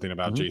 something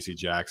about JC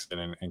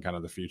Jackson and kind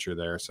of the future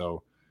there.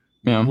 So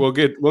yeah, we'll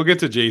get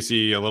to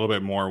JC a little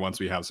bit more once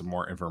we have some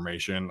more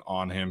information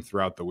on him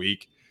throughout the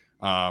week.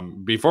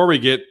 Before we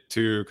get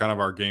to kind of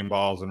our game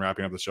balls and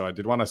wrapping up the show, I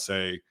did want to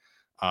say,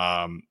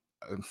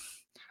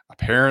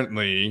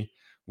 apparently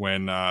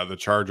when the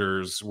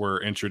Chargers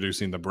were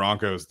introducing the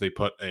Broncos, they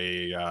put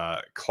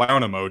a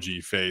clown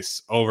emoji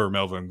face over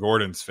Melvin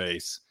Gordon's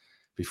face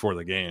before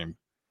the game.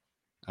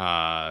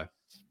 So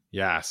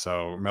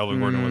Melvin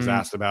Gordon was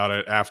asked about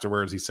it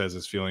afterwards. He says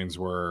his feelings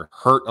were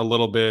hurt a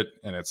little bit,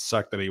 and it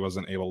sucked that he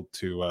wasn't able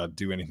to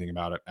do anything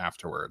about it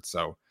afterwards.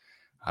 So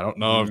I don't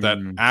know if that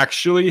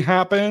actually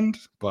happened,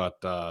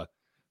 but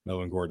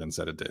Melvin Gordon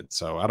said it did.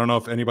 So I don't know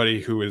if anybody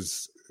who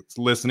is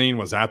listening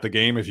was at the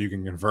game, if you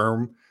can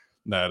confirm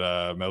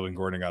that Melvin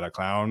Gordon got a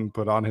clown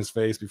put on his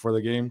face before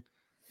the game.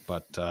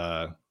 But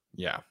that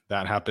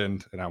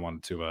happened, and I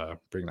wanted to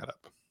bring that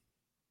up.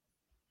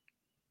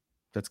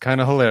 That's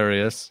kind of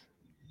hilarious,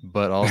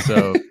 but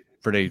also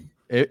pretty.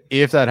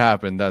 If that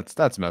happened,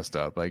 that's messed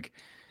up. Like,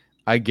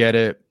 I get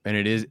it, and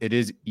it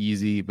is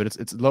easy, but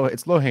it's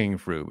low hanging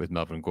fruit with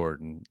Melvin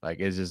Gordon. Like,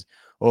 it's just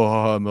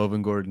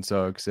Melvin Gordon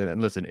sucks.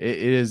 And listen, it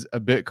is a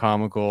bit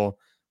comical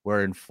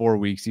where in 4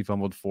 weeks he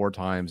fumbled 4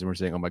 times, and we're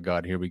saying, oh my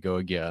God, here we go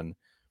again.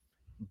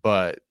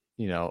 But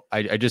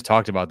I just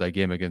talked about that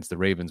game against the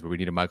Ravens where we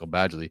needed Michael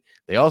Badgley.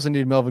 They also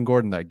needed Melvin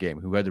Gordon that game,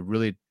 who had to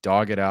really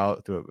dog it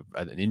out through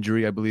an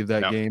injury, I believe,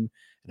 that game,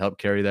 and help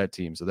carry that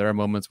team. So there are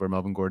moments where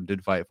Melvin Gordon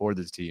did fight for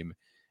this team,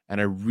 and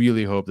I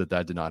really hope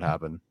that did not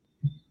happen.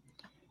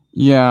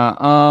 Yeah,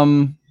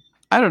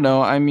 I don't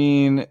know. I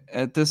mean,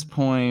 at this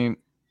point,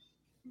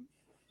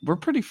 we're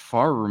pretty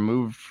far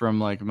removed from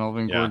like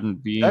Melvin Gordon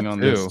being on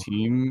this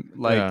team.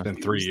 Like in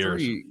 3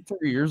 years,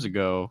 3 years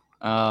ago.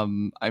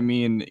 I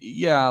mean,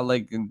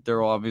 like there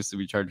will obviously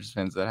be Chargers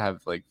fans that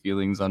have like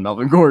feelings on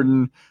Melvin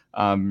Gordon,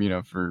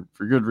 for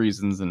good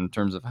reasons in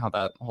terms of how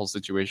that whole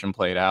situation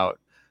played out.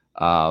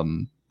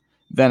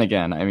 Then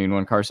again, I mean,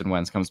 when Carson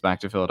Wentz comes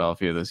back to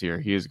Philadelphia this year,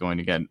 he is going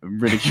to get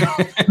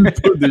ridiculed and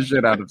put the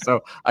shit out of him.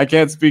 So I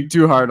can't speak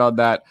too hard on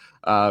that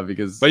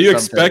because. But you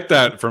expect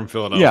that from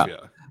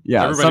Philadelphia.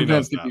 Yeah.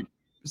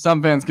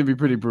 Some fans can be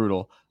pretty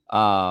brutal.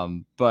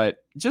 But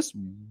just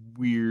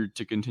weird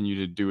to continue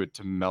to do it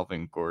to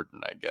Melvin Gordon,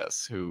 I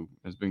guess, who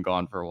has been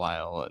gone for a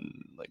while,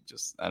 and like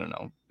just I don't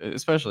know,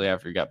 especially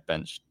after he got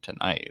benched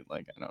tonight.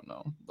 Like I don't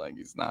know, like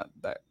he's not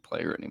that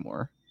player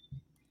anymore.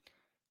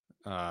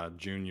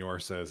 Junior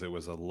says it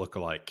was a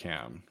lookalike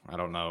cam. I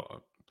don't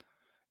know.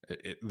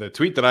 The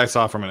tweet that I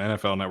saw from an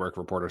NFL Network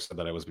reporter said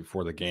that it was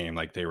before the game,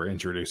 like they were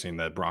introducing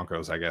the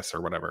Broncos, I guess,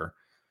 or whatever,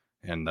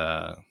 and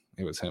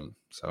it was him.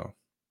 So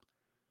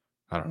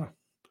I don't know.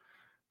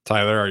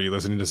 Tyler, are you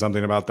listening to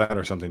something about that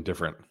or something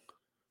different?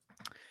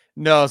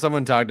 No,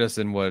 someone tagged us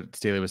in what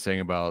Staley was saying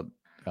about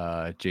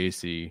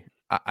JC.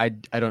 I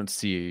don't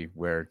see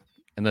where,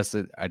 unless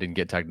I didn't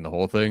get tagged in the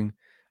whole thing,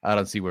 I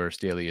don't see where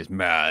Staley is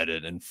mad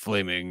and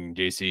flaming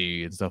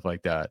JC and stuff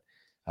like that.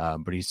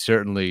 But he's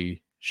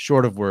certainly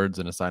short of words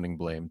and assigning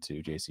blame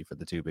to JC for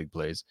the 2 big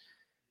plays.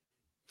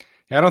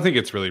 Yeah, I don't think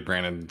it's really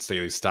Brandon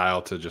Staley's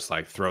style to just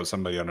like throw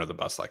somebody under the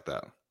bus like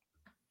that.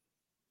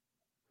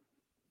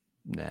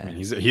 Nah. I mean,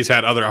 he's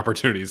had other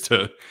opportunities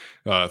to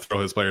throw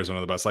his players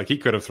under the bus. Like he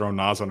could have thrown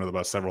Nas under the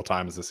bus several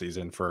times this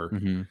season for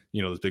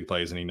those big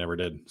plays, and he never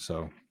did.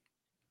 So,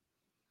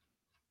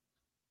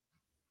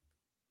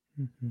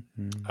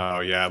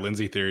 oh yeah,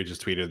 Lindsay Theory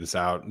just tweeted this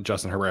out.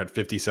 Justin Herbert had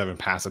 57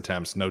 pass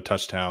attempts, no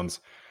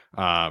touchdowns,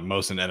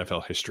 most in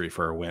NFL history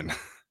for a win.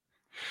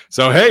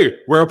 So hey,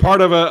 we're a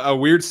part of a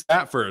weird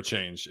stat for a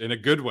change, in a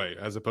good way,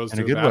 as opposed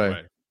to a bad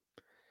way.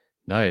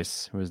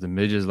 Nice. It was the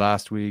midges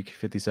last week,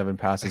 57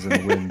 passes in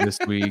the win this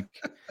week.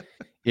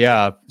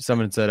 Yeah,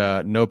 someone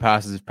said no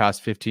passes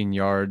past 15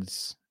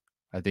 yards.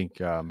 I think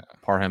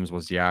Parham's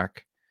was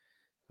Yak.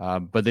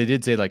 But they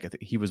did say like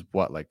he was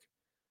what, like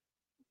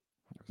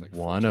Like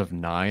 1 of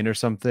 9 or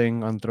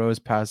something on throws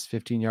past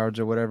 15 yards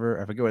or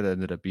whatever. I forget what that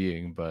ended up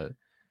being, but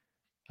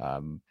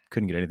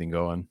couldn't get anything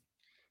going.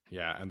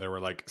 Yeah, and there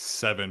were like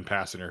 7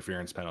 pass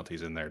interference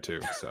penalties in there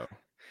too. So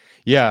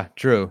yeah,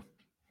 true.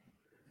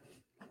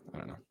 I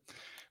don't know.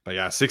 But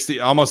yeah,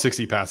 almost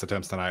 60 pass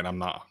attempts tonight.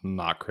 I'm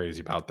not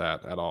crazy about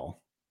that at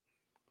all.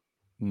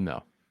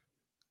 No.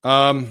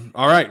 All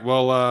right.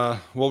 Well,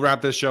 we'll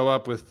wrap this show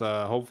up with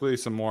hopefully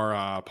some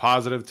more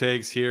positive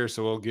takes here.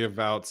 So we'll give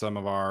out some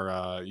of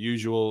our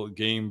usual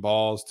game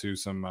balls to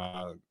some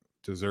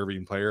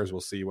deserving players.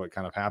 We'll see what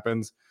kind of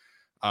happens.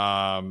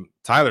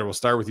 Tyler, we'll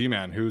start with you,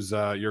 man. Who's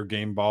your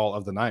game ball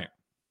of the night?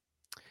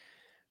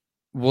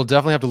 We'll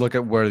definitely have to look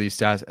at where these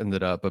stats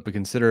ended up, but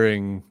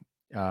considering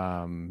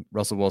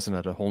Russell Wilson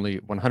had only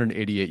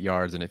 188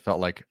 yards, and it felt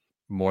like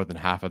more than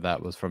half of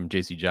that was from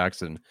J.C.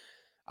 Jackson,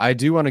 I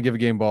do want to give a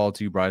game ball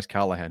to Bryce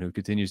Callahan, who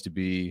continues to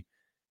be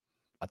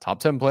a top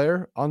 10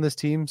 player on this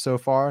team so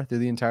far through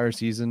the entire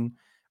season.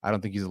 I don't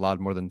think he's allowed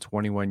more than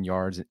 21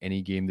 yards in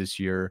any game this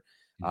year.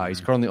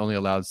 He's currently only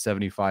allowed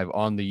 75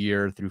 on the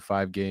year through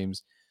 5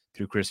 games,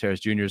 through Chris Harris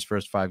Jr.'s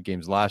first 5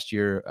 games last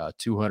year,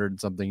 200 and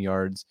something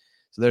yards.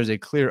 So there's a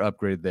clear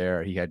upgrade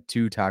there. He had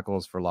 2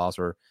 tackles for loss,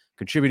 or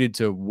contributed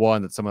to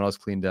 1 that someone else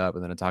cleaned up,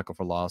 and then a tackle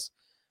for loss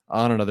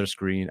on another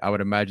screen. I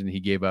would imagine he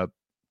gave up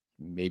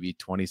maybe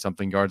 20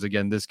 something yards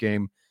again this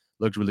game.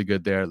 Looked really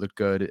good there. Looked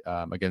good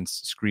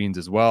against screens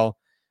as well.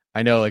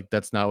 I know like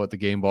that's not what the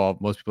game ball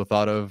most people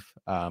thought of,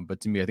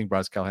 but to me, I think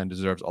Bryce Callahan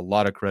deserves a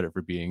lot of credit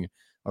for being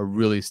a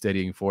really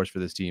steadying force for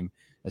this team,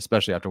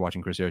 especially after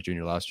watching Chris Harris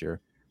Jr. last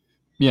year.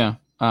 Yeah,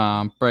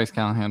 Bryce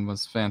Callahan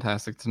was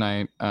fantastic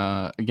tonight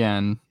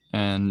again,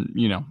 and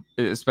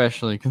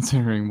especially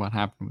considering what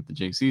happened with the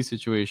JC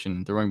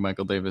situation, throwing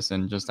Michael Davis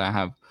in just to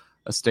have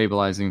a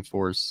stabilizing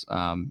force,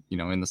 in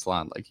the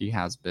slot like he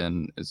has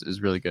been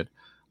is really good.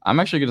 I'm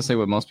actually going to say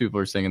what most people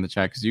are saying in the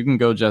chat, because you can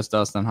go just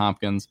Dustin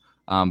Hopkins,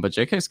 but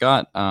J.K.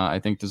 Scott, I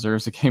think,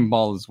 deserves a game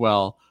ball as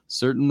well.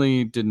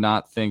 Certainly did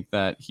not think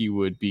that he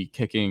would be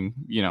kicking,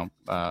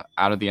 out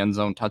of the end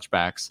zone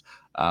touchbacks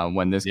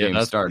when this game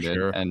started,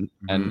 sure.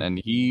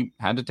 and he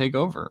had to take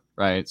over,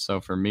 right?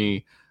 So for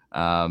me,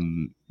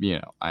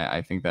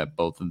 I think that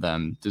both of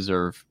them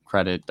deserve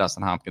credit.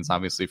 Dustin Hopkins,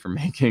 obviously, for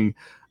making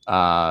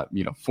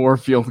 4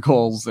 field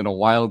goals in a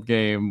wild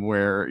game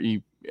where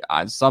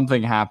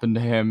something happened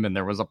to him and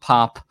there was a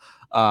pop.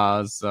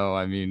 So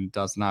I mean,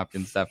 Dustin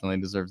Hopkins definitely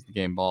deserves the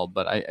game ball,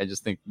 but I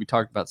just think we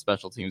talked about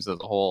special teams as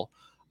a whole.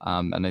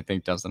 And I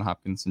think Dustin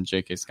Hopkins and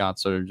J.K. Scott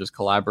sort of just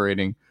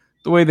collaborating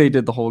the way they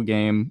did the whole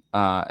game,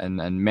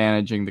 and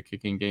managing the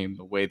kicking game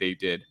the way they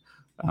did,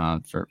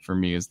 for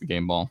me is the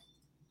game ball.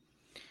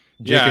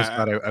 J.K.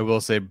 Scott, I will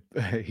say,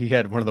 he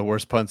had one of the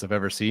worst punts I've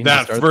ever seen.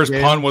 That first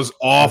punt was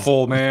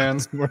awful, man.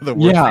 One of the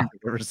worst things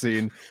I've ever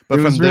seen.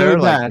 But from there,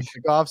 really like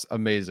kickoffs,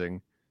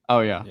 amazing. Oh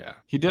yeah.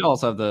 He did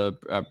also have the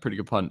pretty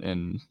good punt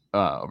in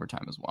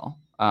overtime as well.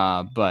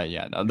 But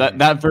yeah, no,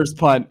 that first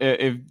punt,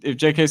 if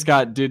J.K.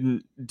 Scott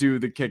didn't do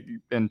the kick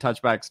and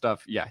touchback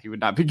stuff, yeah, he would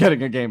not be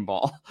getting a game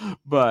ball.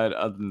 But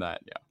other than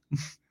that, yeah.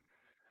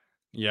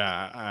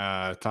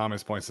 Yeah,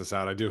 Thomas points this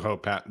out. I do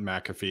hope Pat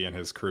McAfee and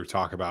his crew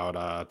talk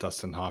about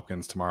Dustin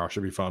Hopkins tomorrow.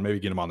 Should be fun. Maybe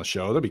get him on the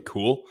show. That'd be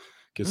cool.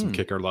 Get some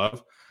kicker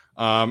love.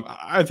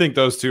 I think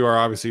those two are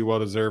obviously well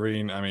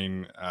deserving. I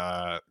mean,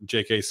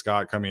 J.K.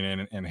 Scott coming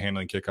in and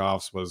handling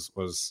kickoffs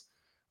was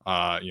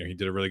he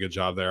did a really good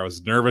job there. I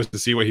was nervous to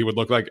see what he would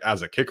look like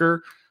as a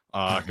kicker,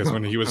 because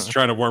when he was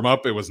trying to warm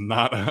up, it was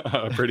not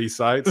a pretty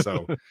sight.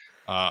 So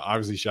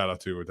obviously, shout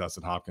out to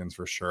Dustin Hopkins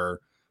for sure.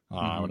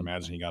 I would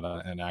imagine he got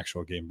an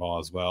actual game ball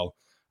as well.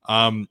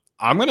 I'm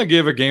going to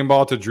give a game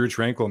ball to Drue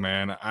Tranquill,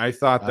 man. I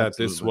thought that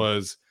this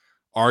was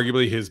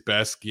arguably his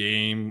best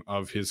game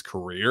of his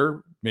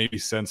career, maybe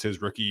since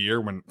his rookie year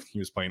when he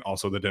was playing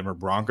also the Denver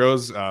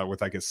Broncos with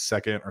like his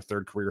 2nd or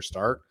 3rd career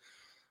start.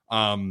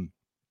 Obviously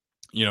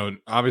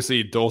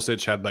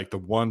Dulcich had like the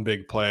one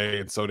big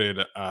play, and so did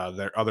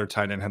their other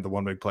tight end had the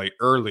one big play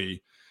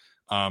early.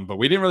 But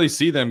we didn't really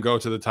see them go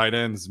to the tight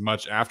ends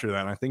much after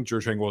that. And I think Drue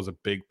Tranquill was a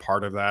big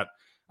part of that.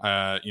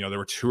 There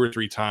were 2 or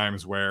 3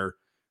 times where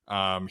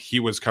he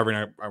was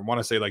covering, I want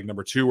to say like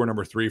number 2 or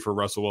number 3 for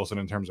Russell Wilson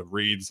in terms of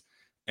reads.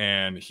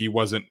 And he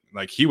wasn't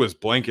like, he was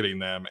blanketing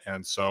them.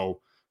 And so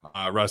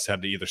Russ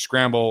had to either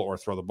scramble or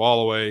throw the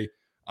ball away.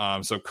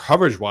 So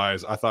coverage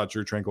wise, I thought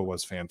Drue Tranquill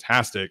was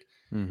fantastic.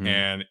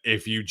 And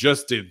if you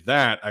just did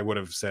that, I would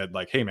have said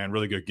like, hey man,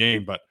 really good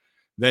game. But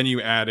then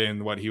you add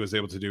in what he was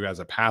able to do as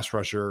a pass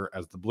rusher,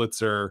 as the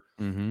blitzer,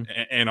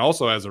 and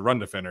also as a run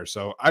defender.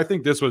 So I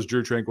think this was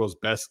Drue Tranquill's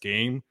best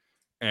game,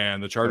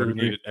 and the Chargers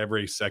needed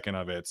every second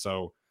of it.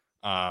 So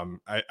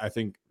I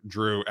think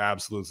Drew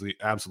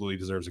absolutely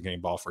deserves a game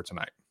ball for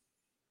tonight.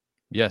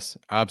 Yes,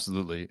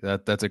 absolutely.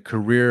 That's a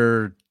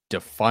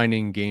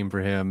career-defining game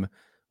for him.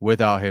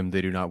 Without him,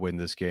 they do not win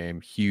this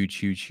game.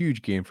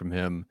 Huge game from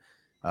him.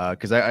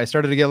 Because I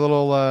started to get a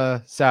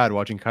little sad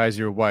watching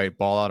Kaiser White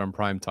ball out on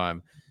prime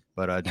time.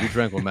 But Drue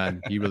Tranquill,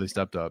 man, he really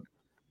stepped up.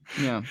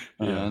 Yeah.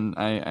 And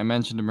I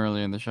mentioned him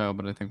earlier in the show,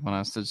 but I think one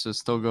has to just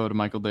still go to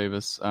Michael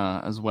Davis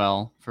as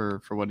well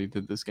for what he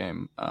did this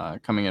game,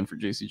 coming in for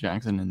JC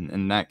Jackson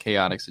in that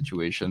chaotic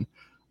situation,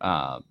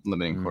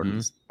 limiting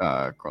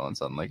Courtland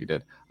Sutton like he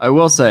did. I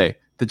will say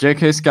the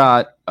J.K.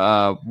 Scott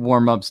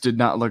warm-ups did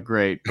not look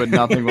great, but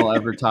nothing will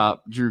ever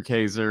top Drew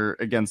Kaiser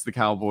against the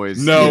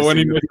Cowboys. No, when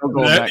he missed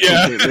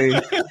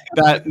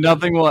that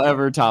nothing will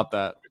ever top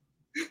that.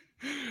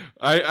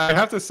 I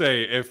have to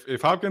say,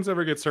 if Hopkins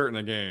ever gets hurt in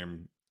a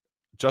game,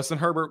 Justin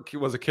Herbert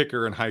was a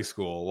kicker in high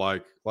school.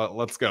 Like,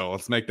 let's go.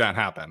 Let's make that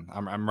happen.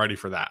 I'm ready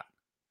for that.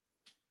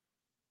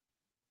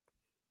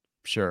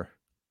 Sure.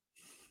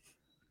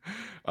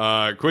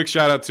 Quick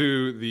shout out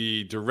to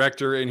the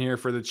director in here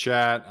for the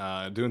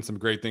chat, doing some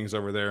great things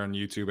over there on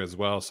YouTube as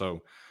well.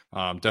 So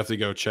definitely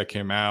go check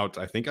him out.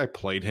 I think I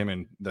played him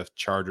in the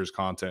Chargers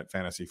content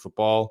fantasy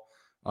football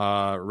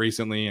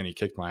recently, and he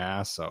kicked my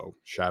ass. So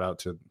shout out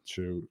to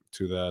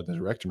the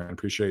director, man.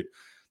 Appreciate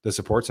the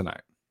support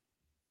tonight.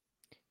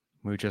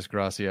 Muchas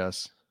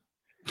gracias.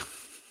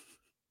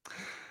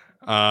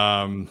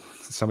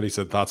 Somebody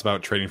said thoughts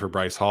about trading for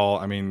Bryce Hall.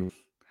 I mean,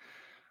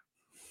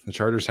 the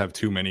Chargers have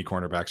too many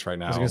cornerbacks right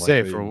now. I was gonna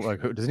say,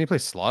 doesn't he play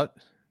slot?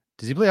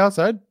 Does he play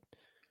outside?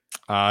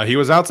 He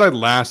was outside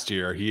last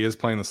year. He is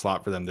playing the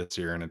slot for them this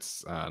year, and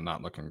it's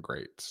not looking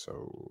great.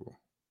 So,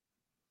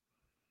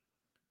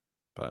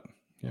 but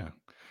yeah,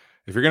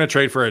 if you're gonna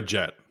trade for a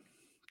Jet,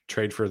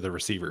 trade for the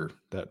receiver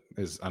that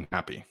is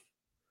unhappy,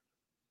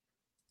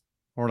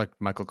 or like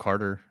Michael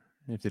Carter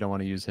if they don't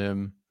want to use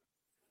him.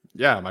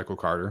 Yeah, Michael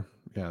Carter.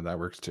 Yeah, that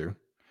works too.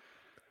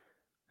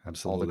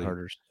 Absolutely, all the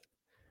Carters.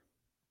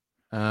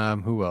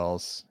 Who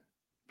else?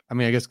 I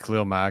mean, I guess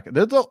Khalil Mack.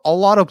 There's a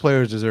lot of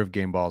players deserve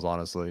game balls,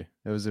 honestly.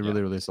 It was a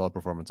really, really solid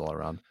performance all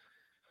around.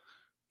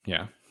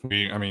 Yeah.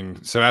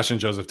 Sebastian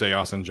Joseph Day,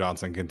 Austin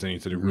Johnson continue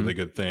to do really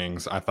good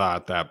things. I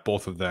thought that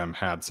both of them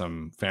had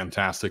some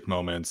fantastic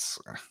moments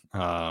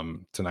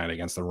tonight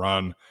against the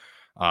run,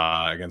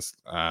 against,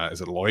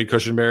 is it Lloyd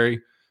Cushenberry?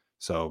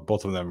 So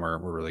both of them were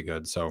really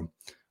good. So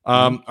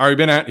already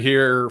been at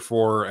here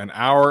for an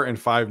hour and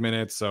 5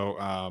 minutes. So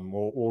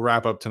we'll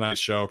wrap up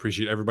tonight's show.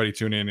 Appreciate everybody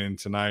tuning in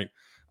tonight.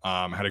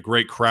 Had a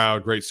great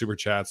crowd, great super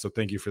chat. So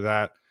thank you for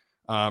that.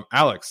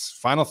 Alex,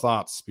 final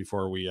thoughts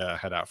before we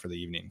head out for the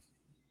evening.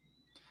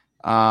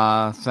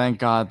 Thank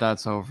God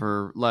that's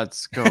over.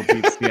 Let's go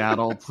beat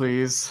Seattle,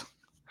 please.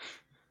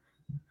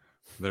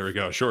 There we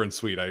go. Short and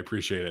sweet. I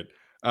appreciate it.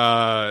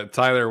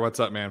 Tyler,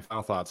 what's up, man?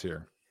 Final thoughts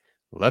here.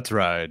 Let's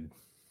ride.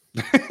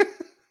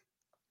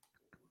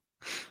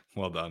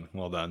 Well done.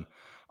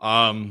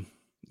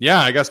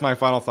 Yeah, I guess my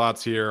final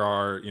thoughts here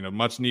are,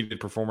 much needed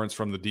performance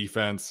from the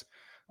defense.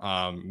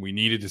 We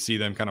needed to see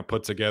them kind of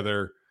put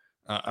together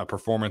a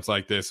performance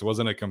like this. It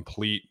wasn't a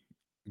complete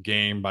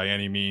game by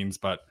any means,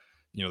 but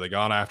they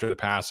got after the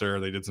passer.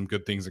 They did some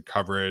good things in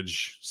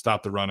coverage,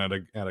 stopped the run at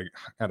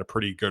a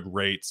pretty good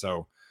rate.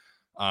 So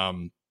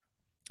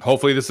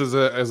hopefully this is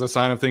a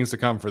sign of things to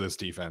come for this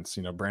defense.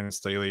 Brandon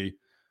Staley,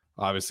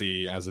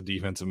 obviously, as a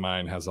defensive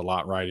mind, has a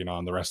lot riding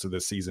on the rest of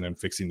this season and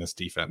fixing this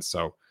defense.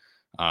 So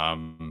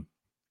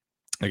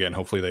again,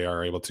 hopefully they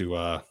are able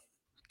to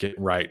get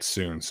right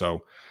soon.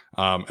 So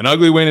an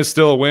ugly win is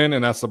still a win,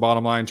 and that's the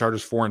bottom line.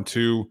 Chargers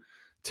 4-2,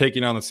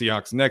 taking on the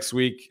Seahawks next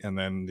week, and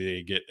then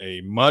they get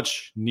a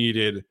much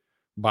needed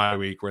bye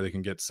week where they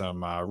can get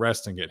some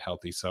rest and get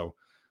healthy. So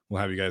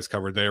we'll have you guys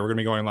covered there. We're going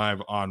to be going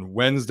live on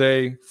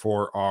Wednesday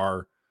for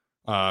our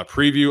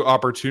preview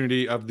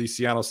opportunity of the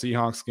Seattle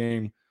Seahawks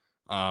game.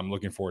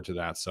 Looking forward to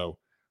that. So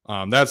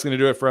that's going to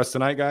do it for us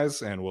tonight,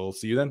 guys, and we'll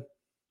see you then.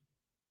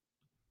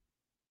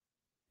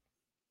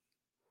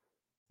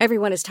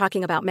 Everyone is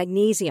talking about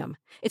magnesium.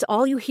 It's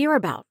all you hear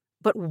about.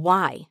 But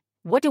why?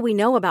 What do we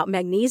know about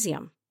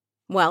magnesium?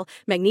 Well,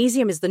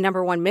 magnesium is the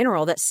 #1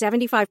 mineral that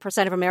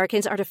 75% of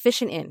Americans are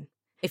deficient in.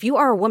 If you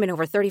are a woman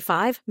over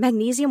 35,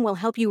 magnesium will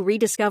help you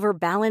rediscover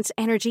balance,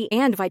 energy,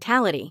 and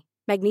vitality.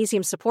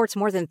 Magnesium supports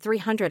more than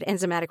 300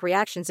 enzymatic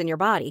reactions in your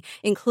body,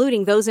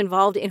 including those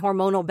involved in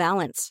hormonal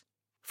balance.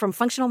 From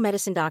functional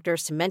medicine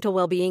doctors to mental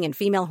well-being and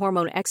female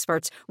hormone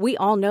experts, we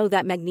all know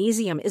that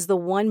magnesium is the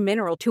one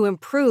mineral to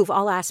improve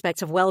all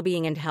aspects of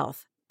well-being and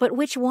health. But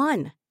which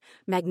one?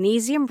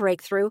 Magnesium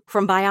Breakthrough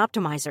from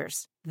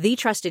Bioptimizers, the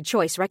trusted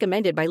choice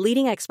recommended by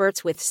leading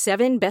experts with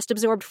 7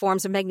 best-absorbed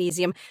forms of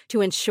magnesium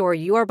to ensure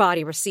your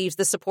body receives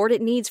the support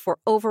it needs for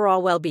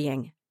overall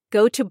well-being.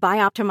 Go to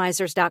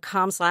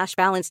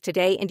bioptimizers.com/balance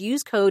today and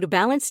use code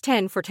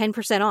BALANCE10 for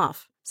 10%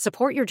 off.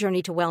 Support your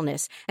journey to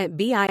wellness at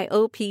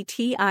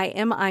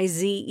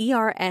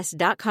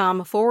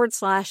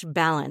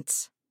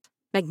bioptimizers.com/balance.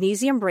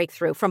 Magnesium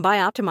Breakthrough from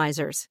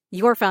Bioptimizers,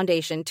 your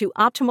foundation to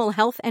optimal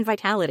health and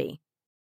vitality.